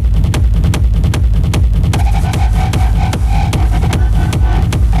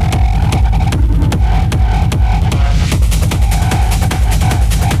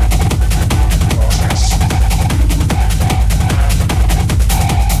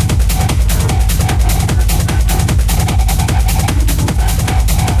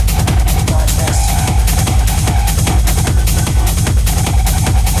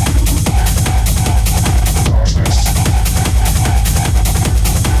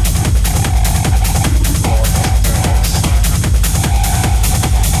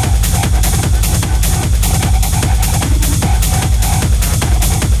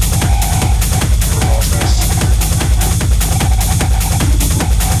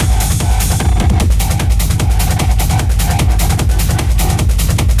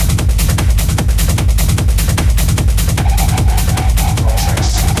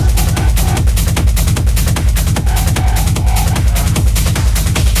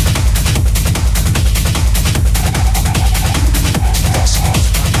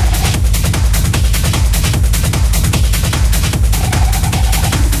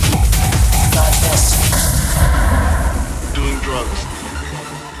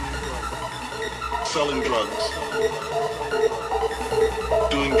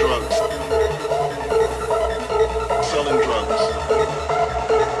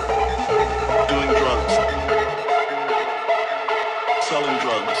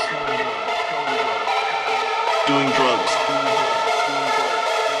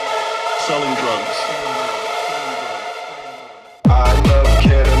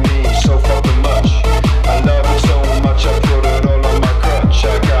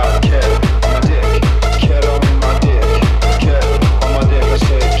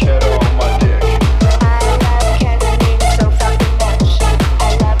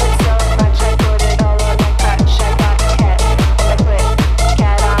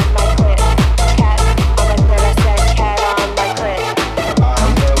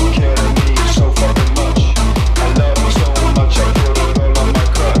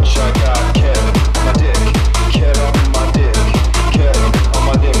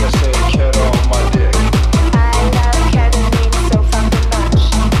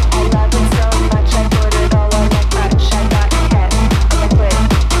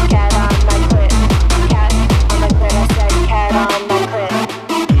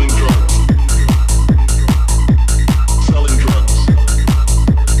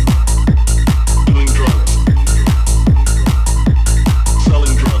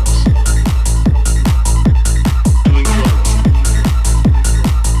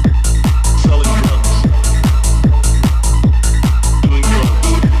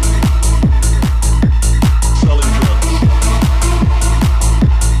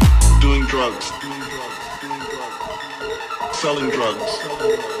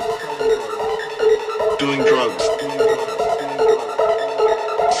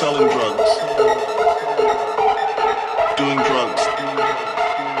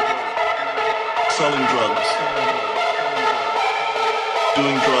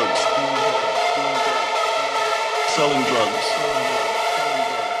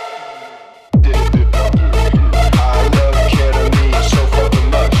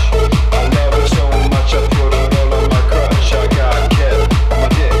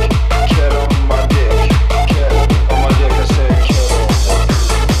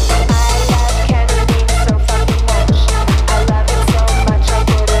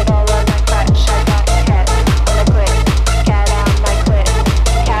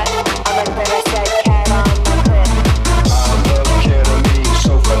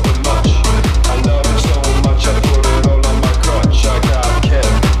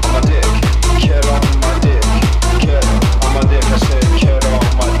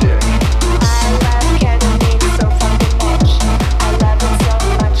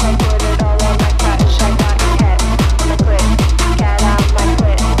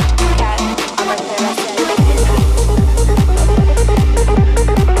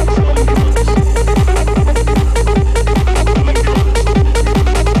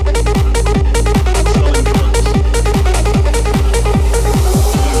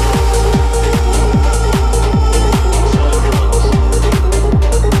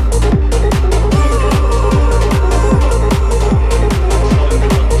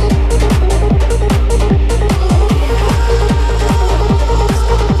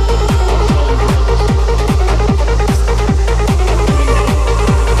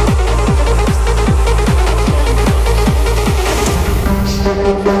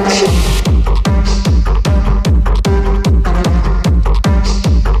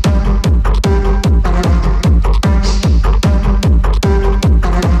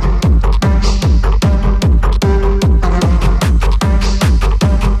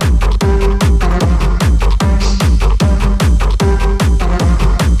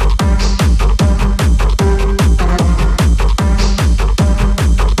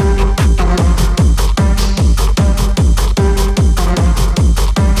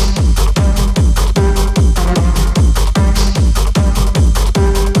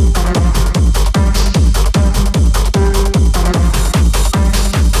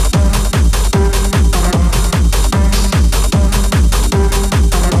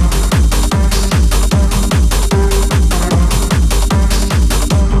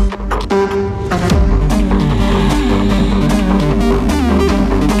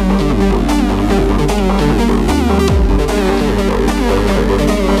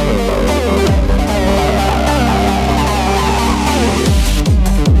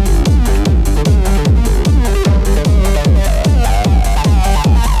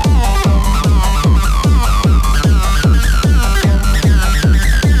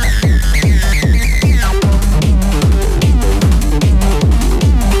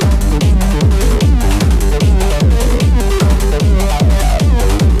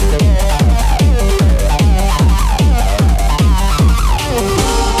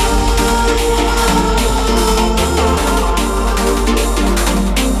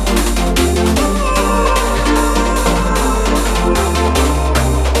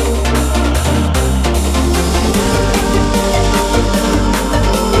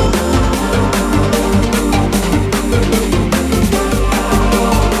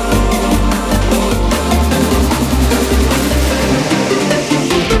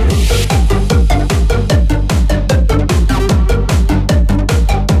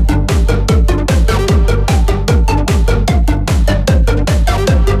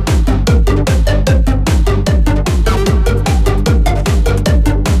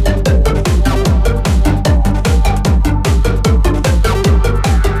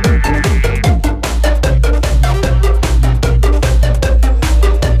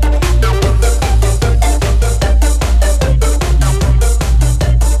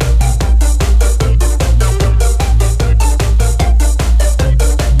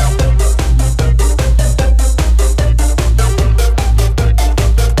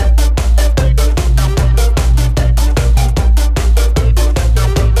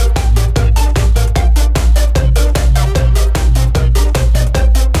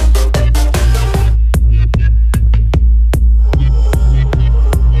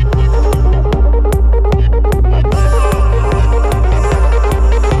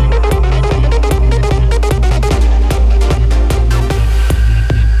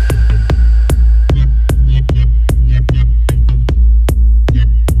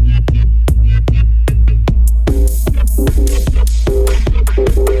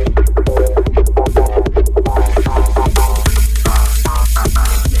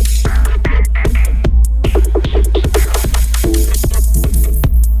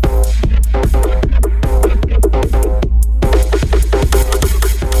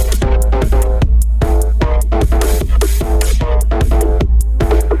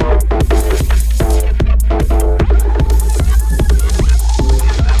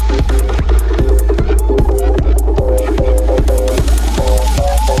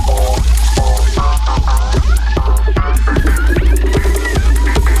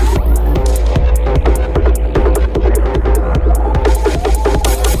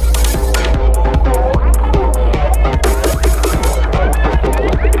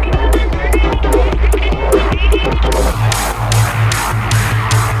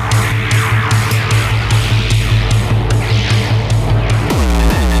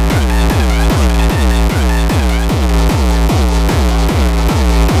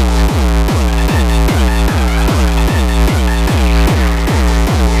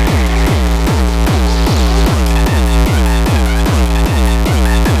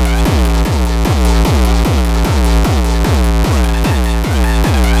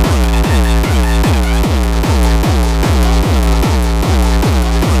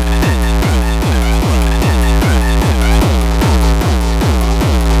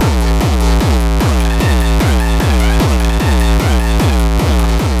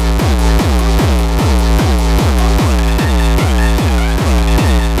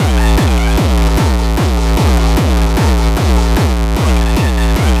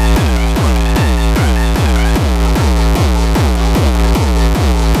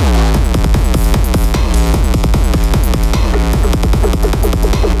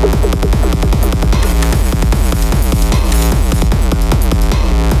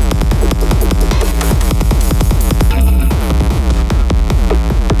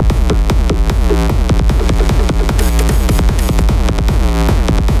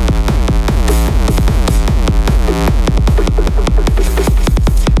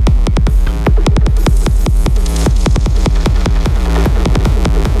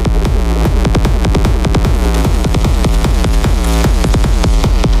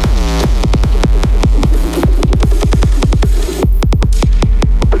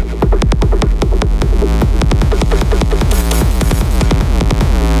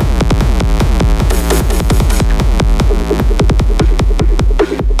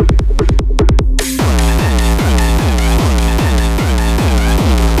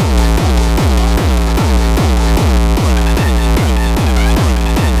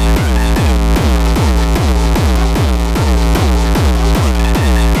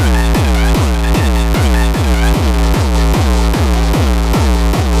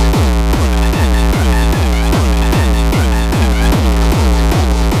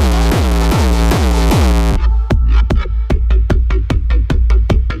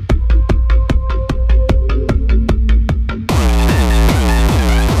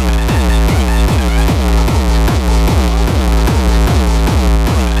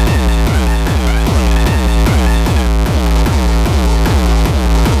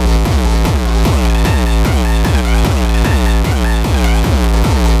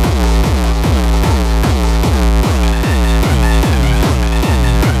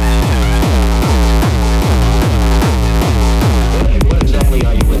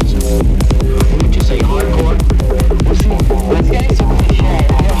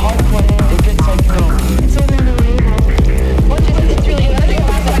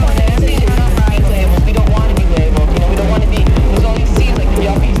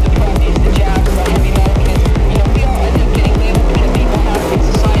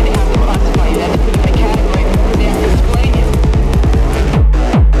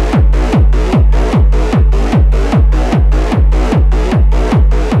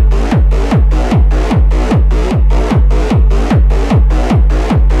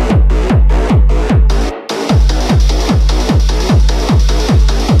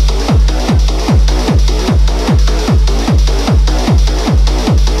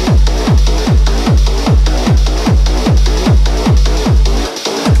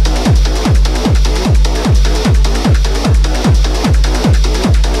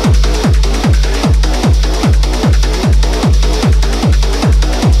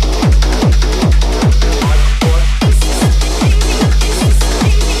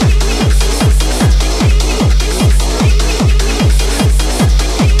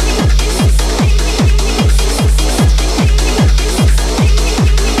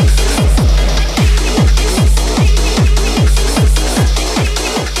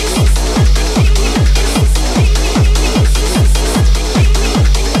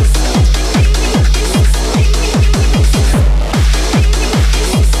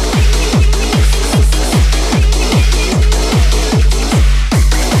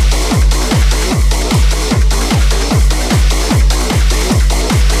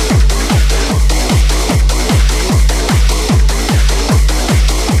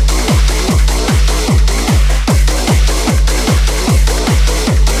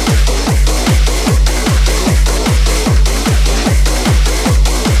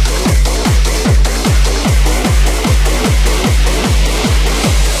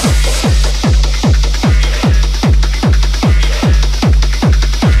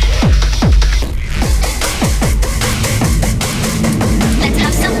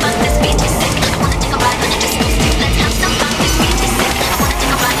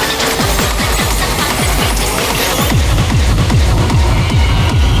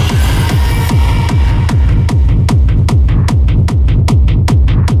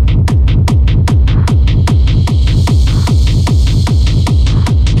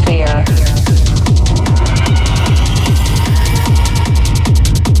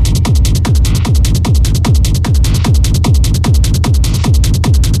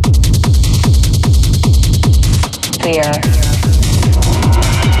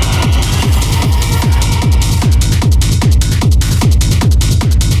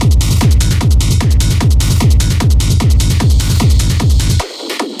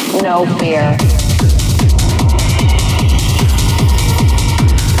 no fear.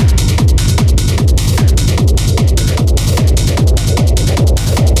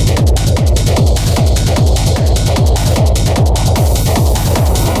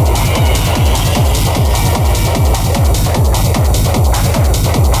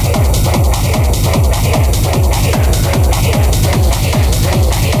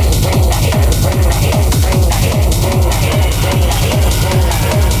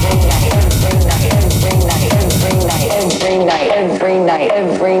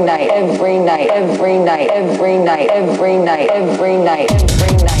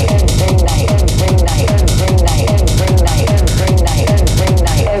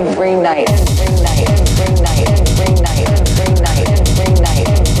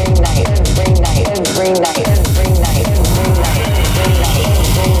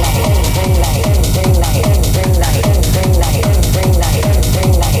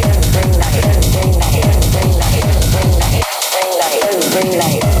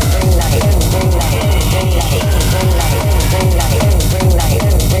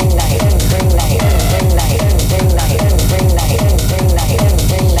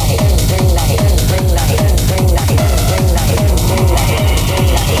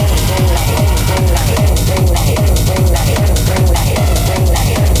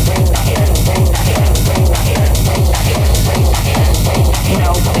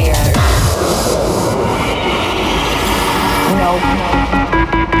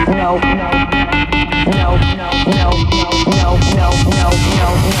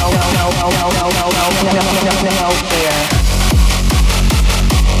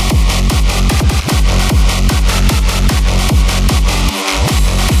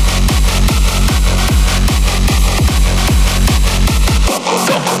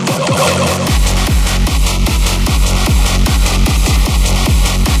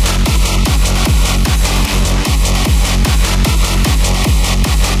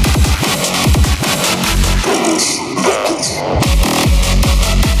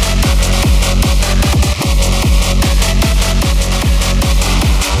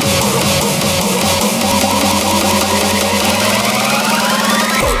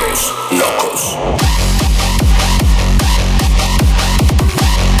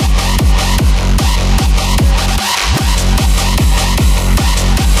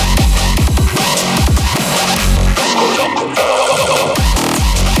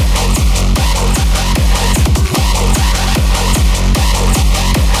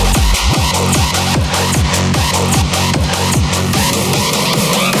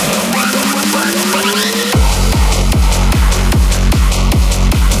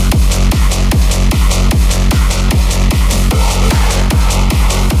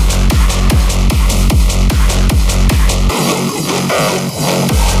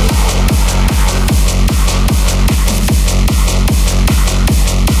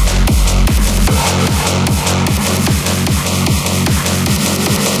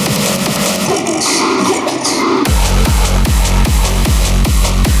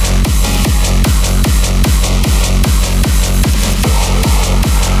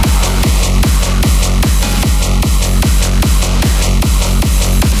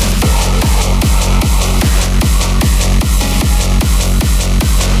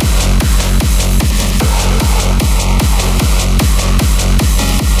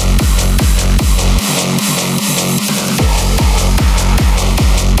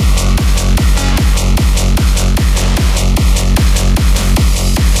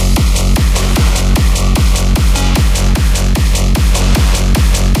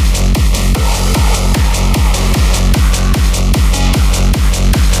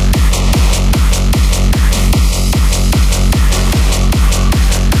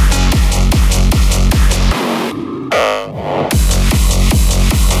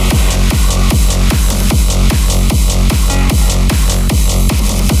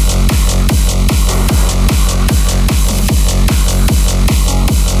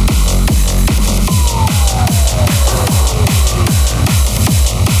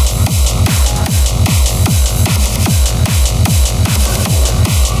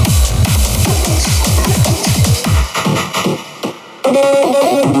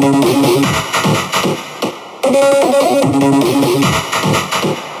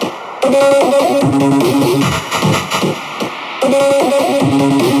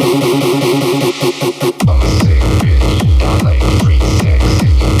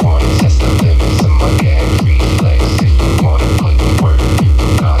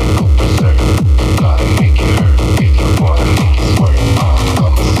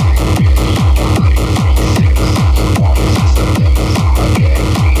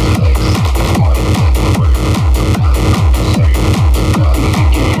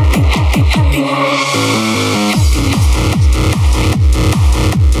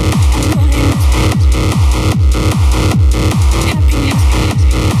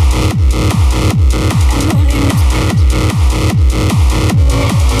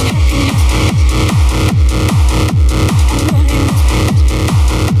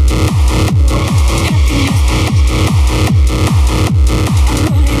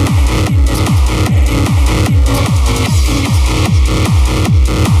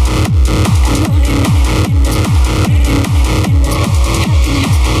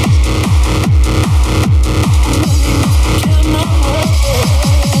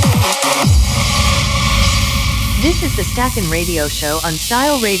 Stackin' Radio Show on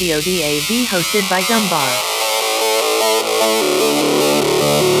Style Radio DAB, hosted by Gumbar.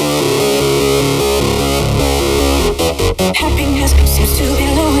 Happiness seems to be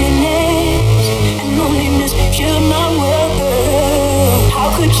loneliness, and loneliness killed my world. How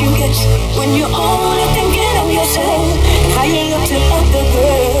could you get when you're only thinking of yourself and how you look to other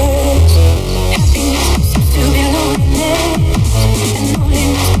girls? Happiness seems to be loneliness, and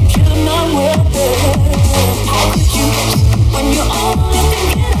loneliness killed my world. How could you get when you're only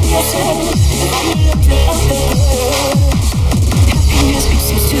thinking of yourself and how you look to other girls? Happiness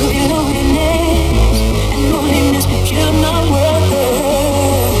seems to be loneliness, and loneliness killed my world.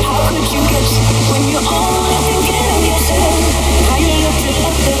 How could you get when you're only thinking of yourself and how you look to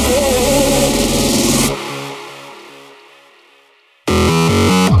other girls?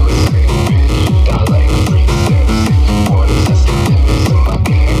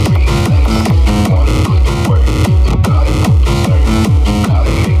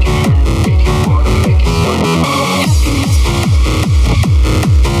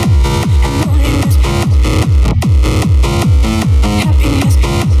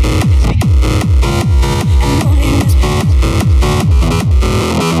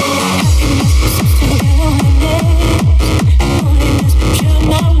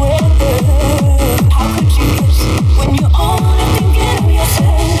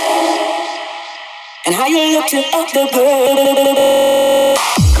 And how you look to other girls.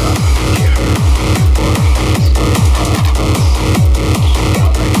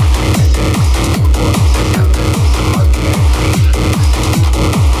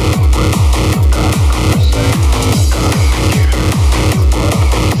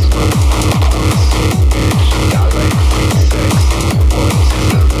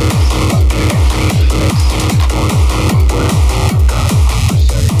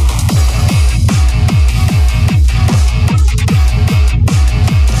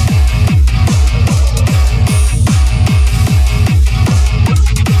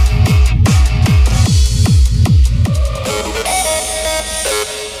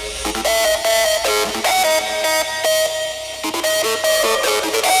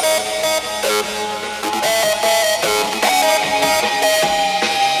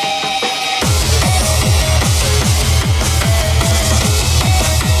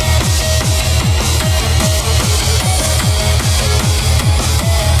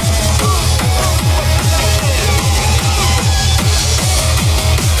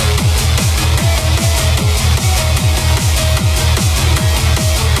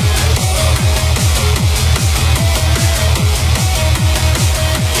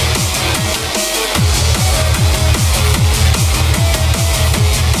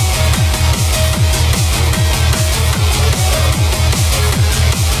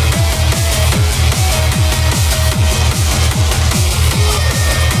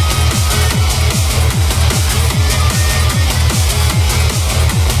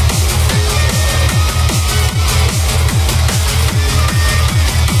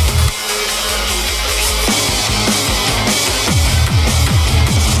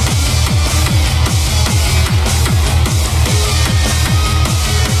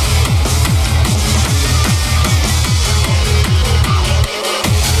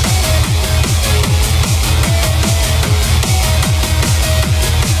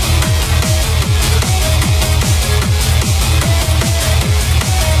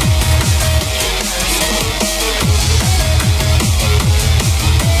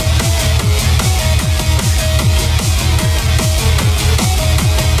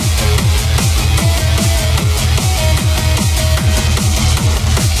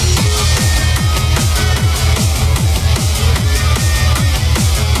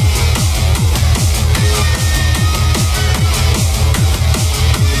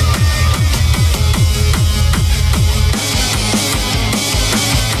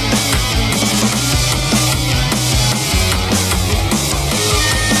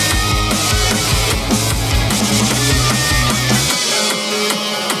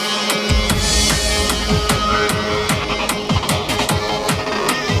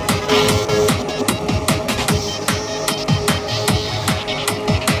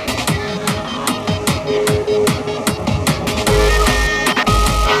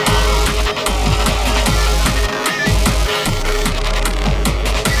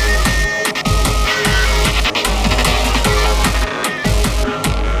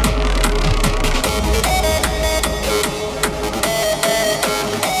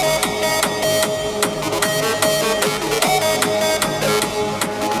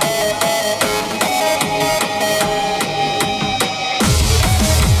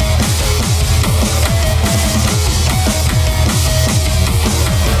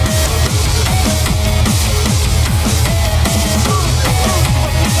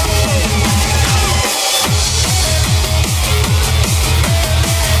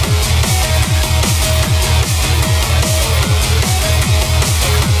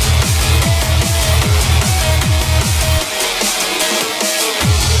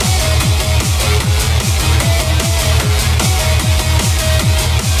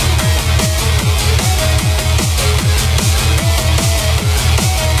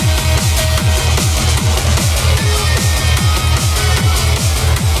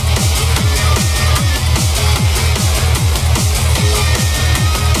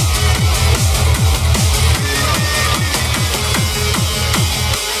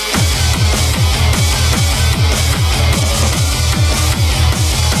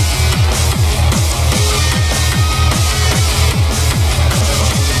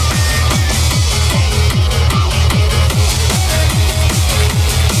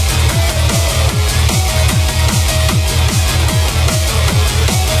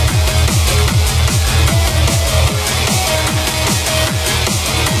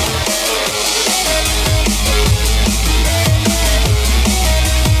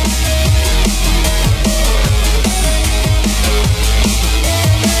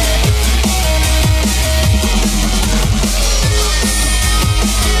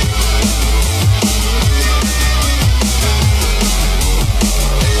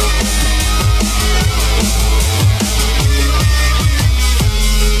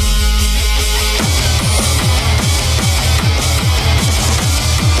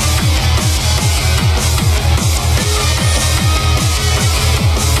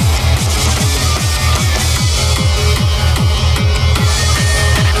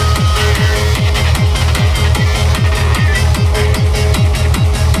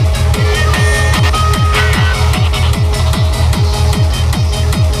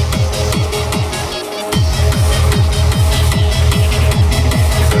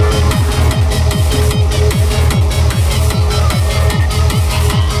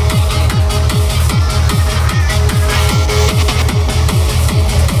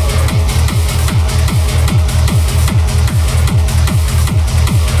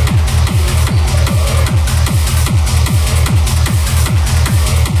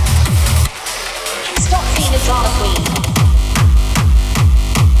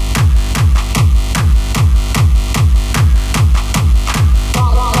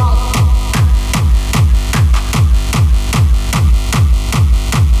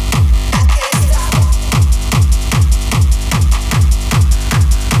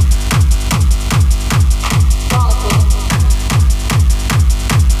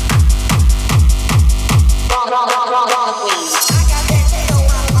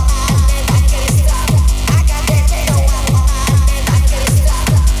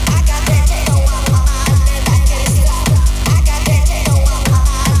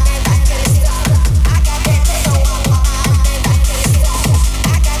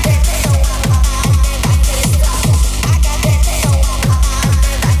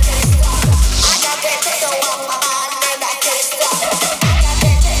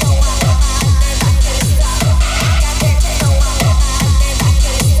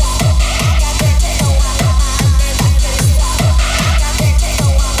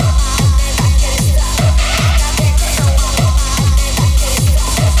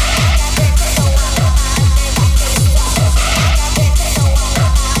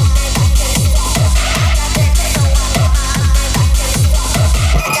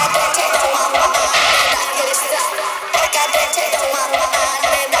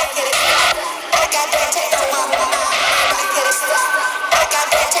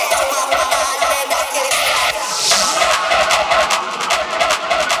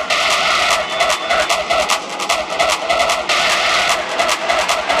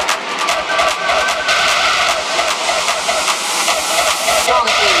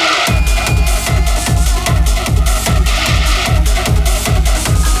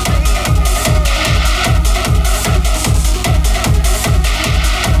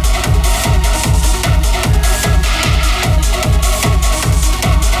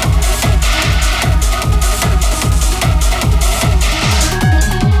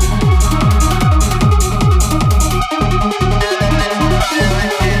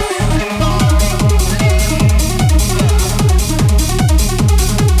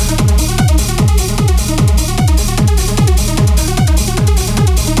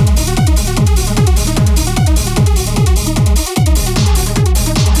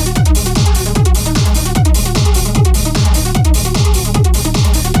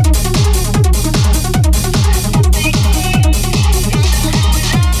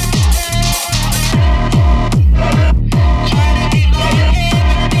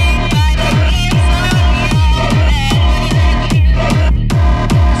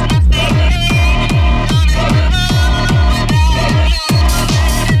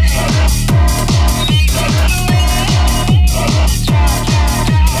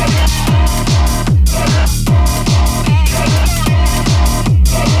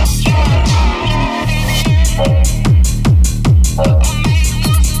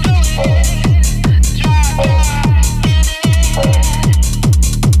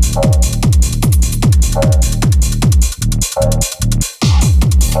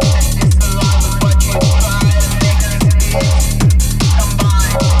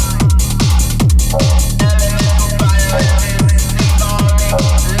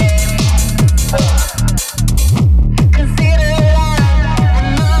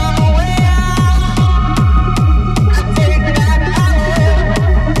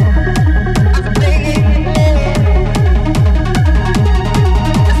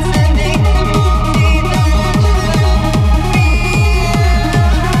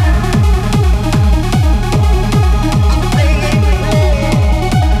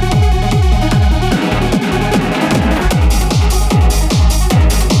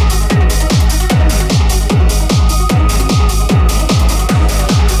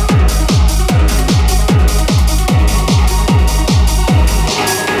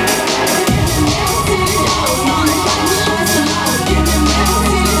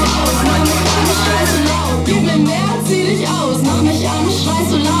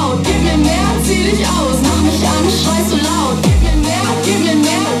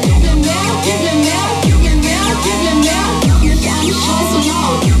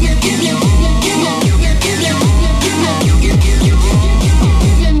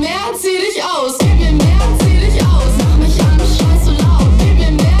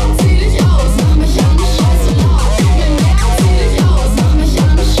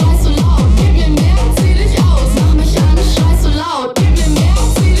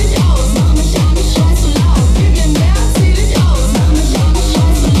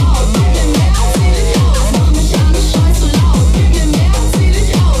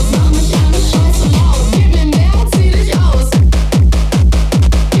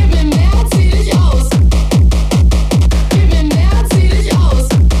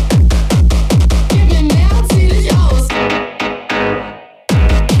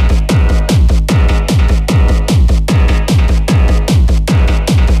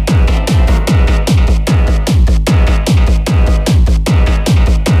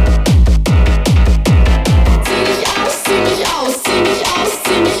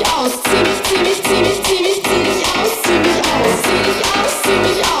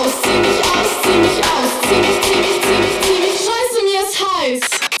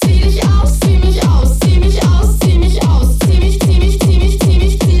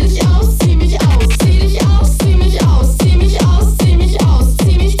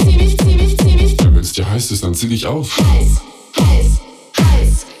 nicht auf. Heiß, heiß,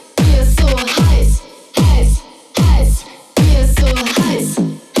 heiß, mir ist so heiß, heiß, heiß, mir ist so heiß,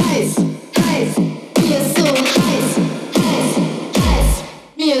 heiß, heiß, mir ist so heiß, heiß, heiß,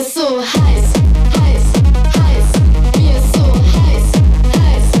 mir ist so heiß, heiß, heiß, mir ist so heiß,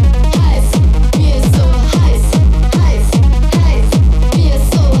 heiß, heiß, mir ist so heiß, heiß, heiß, mir ist so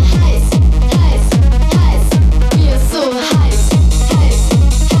heiß, heiß, heiß,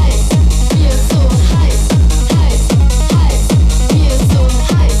 mir ist so heiß, heiß, heiß, mir ist so heiß,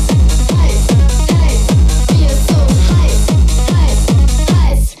 heiß, heiß, mir ist so heiß, heiß, heiß, mir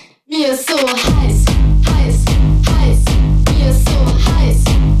ist so heiß, heiß, heiß, mir ist so heiß, heiß, heiß, mir ist so heiß,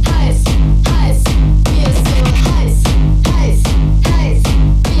 heiß, heiß, mir ist so heiß, heiß, heiß,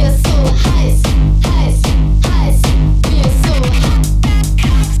 mir ist so heiß, heiß, heiß, mir ist so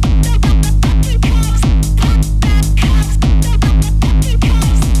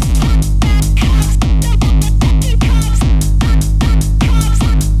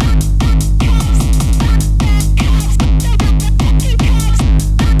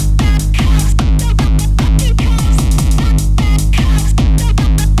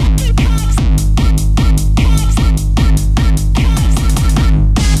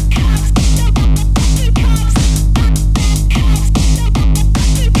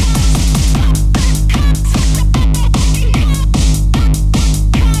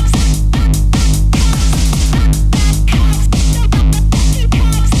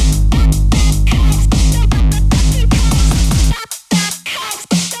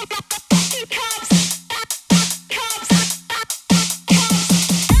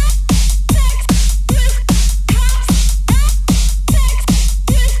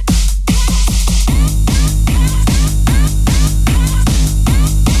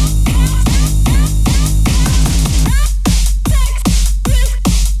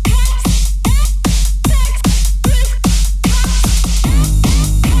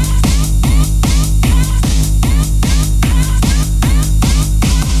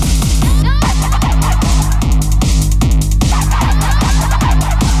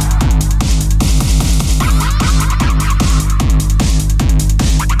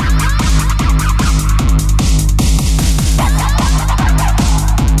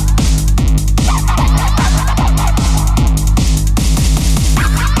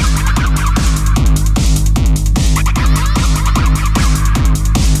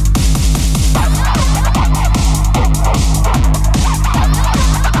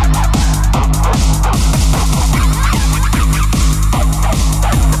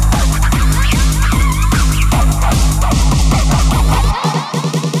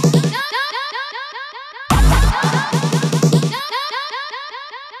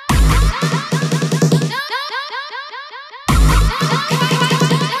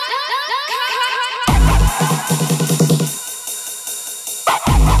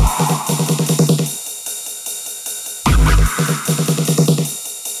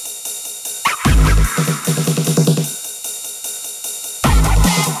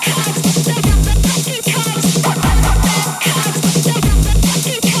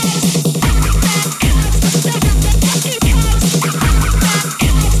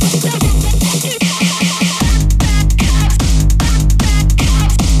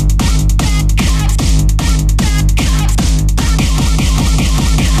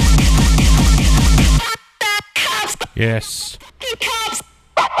Yes.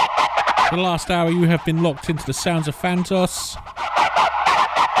 For the last hour, you have been locked into the sounds of Phantos.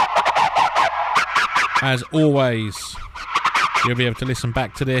 As always, you'll be able to listen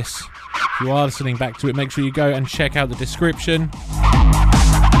back to this. If you are listening back to it, make sure you go and check out the description.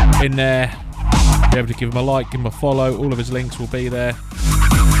 In there, be able to give him a like, give him a follow. All of his links will be there.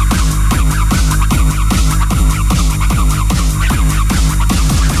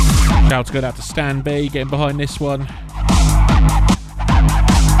 Shout to go out to Stan B, getting behind this one.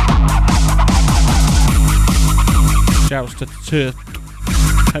 Shouts to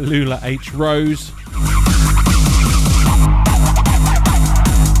Lula H. Rose.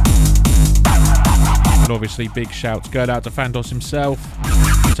 And obviously big shouts going out to Phantos himself,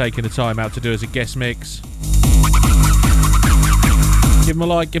 taking the time out to do as a guest mix. Give him a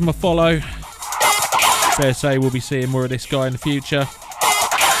like, give him a follow. Fair say we'll be seeing more of this guy in the future.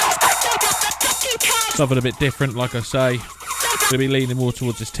 Something a bit different, like I say. We'll be leaning more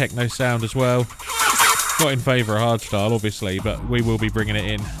towards this techno sound as well. Not in favour of hardstyle, obviously, but we will be bringing it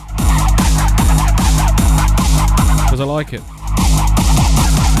in. Because I like it.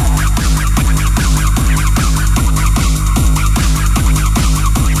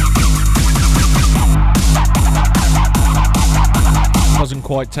 Doesn't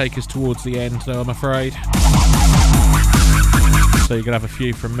quite take us towards the end, though, I'm afraid. So you're going to have a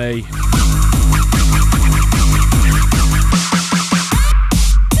few from me.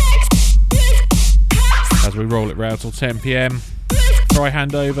 As we roll it round till 10 PM. Before I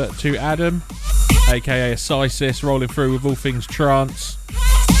hand over to Adam, aka Asisis, rolling through with all things trance.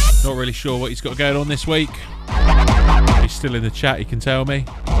 Not really sure what he's got going on this week. He's still in the chat, he can tell me.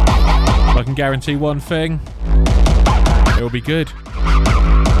 But I can guarantee one thing. It'll be good.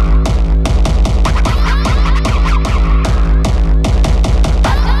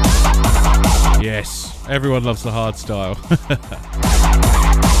 Yes, everyone loves the hard style.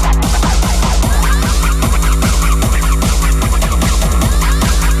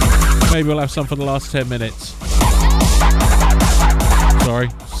 Maybe we'll have some for the last 10 minutes. Sorry,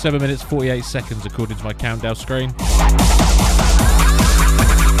 7 minutes 48 seconds according to my countdown screen.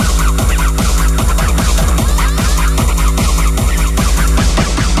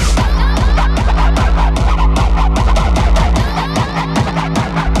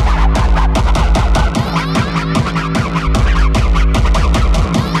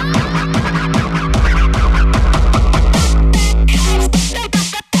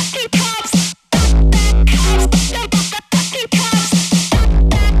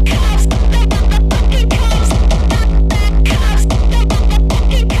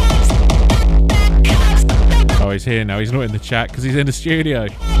 He's here now, he's not in the chat because he's in the studio.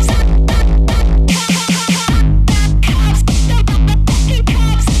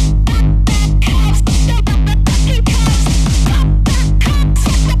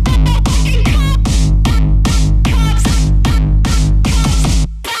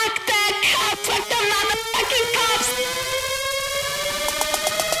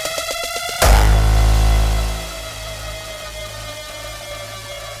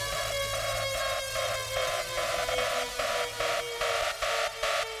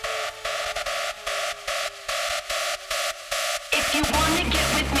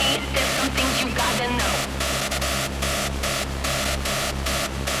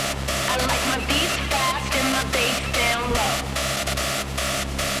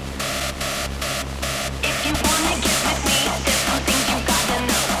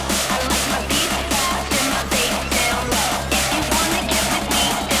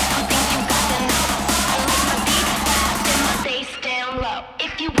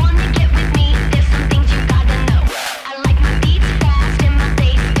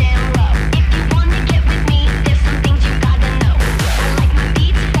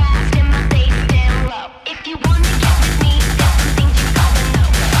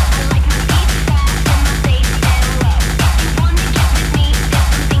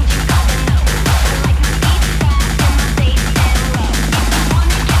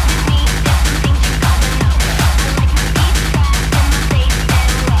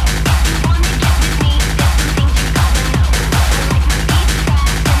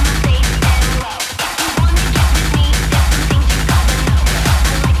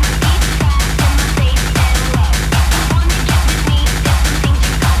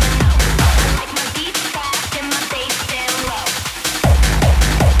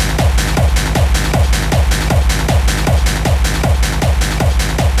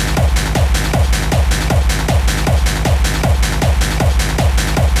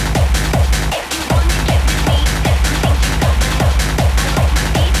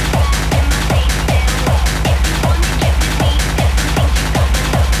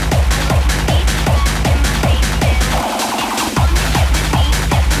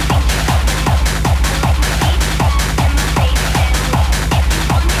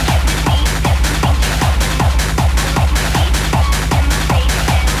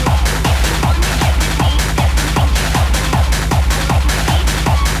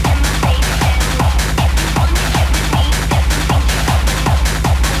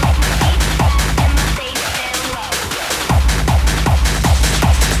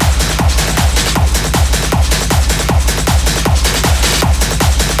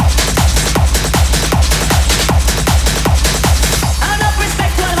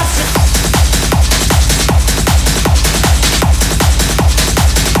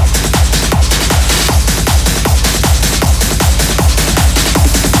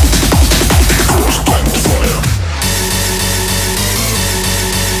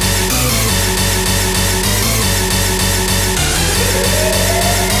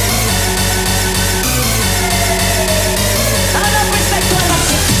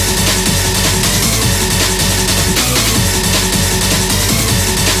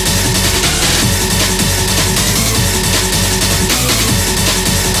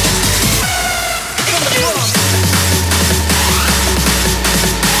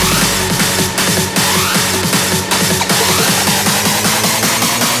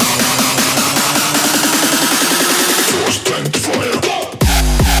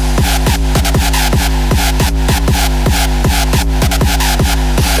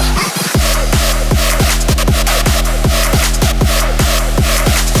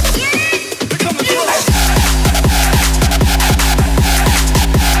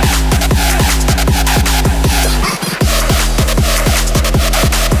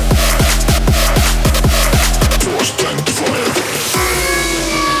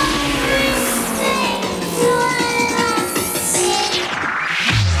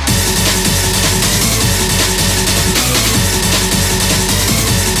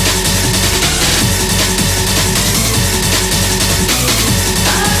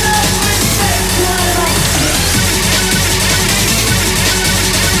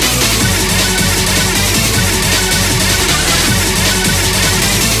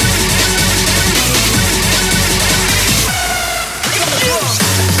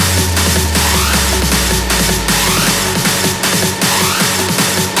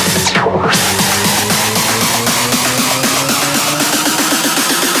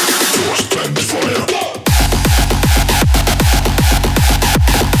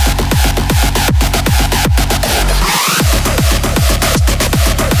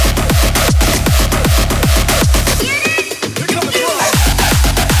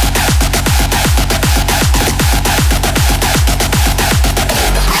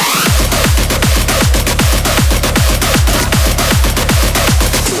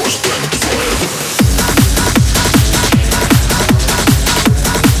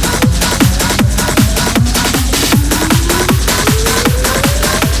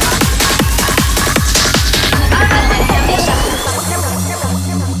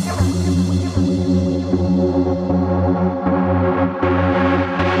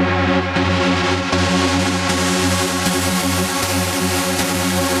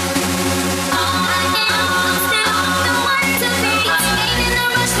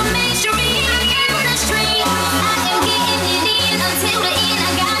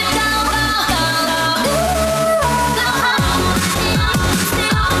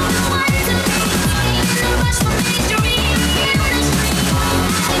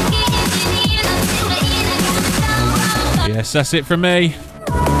 Yes, that's it from me.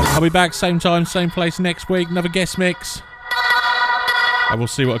 I'll be back same time, same place next week. Another guest mix. I will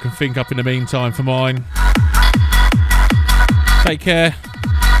see what I can think up in the meantime for mine. Take care.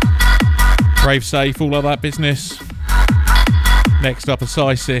 Brave safe, all of that business. Next up,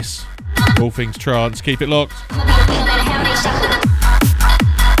 Asisis. All things trance. Keep it locked.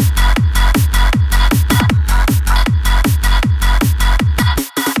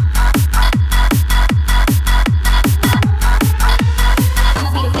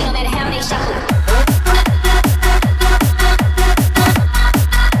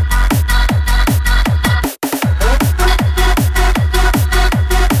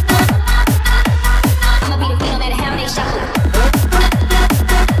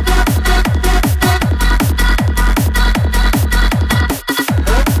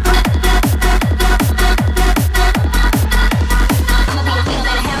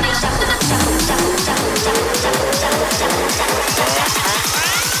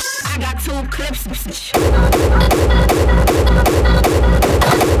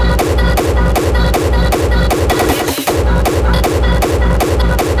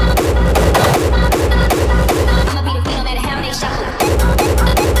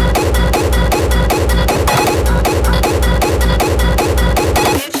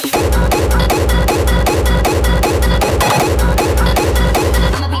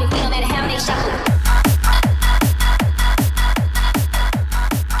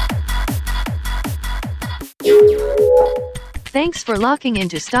 Thanks for locking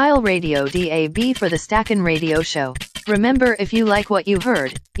into Style Radio DAB for the Stackin' Radio Show. Remember, if you like what you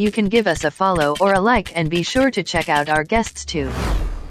heard, you can give us a follow or a like, and be sure to check out our guests too.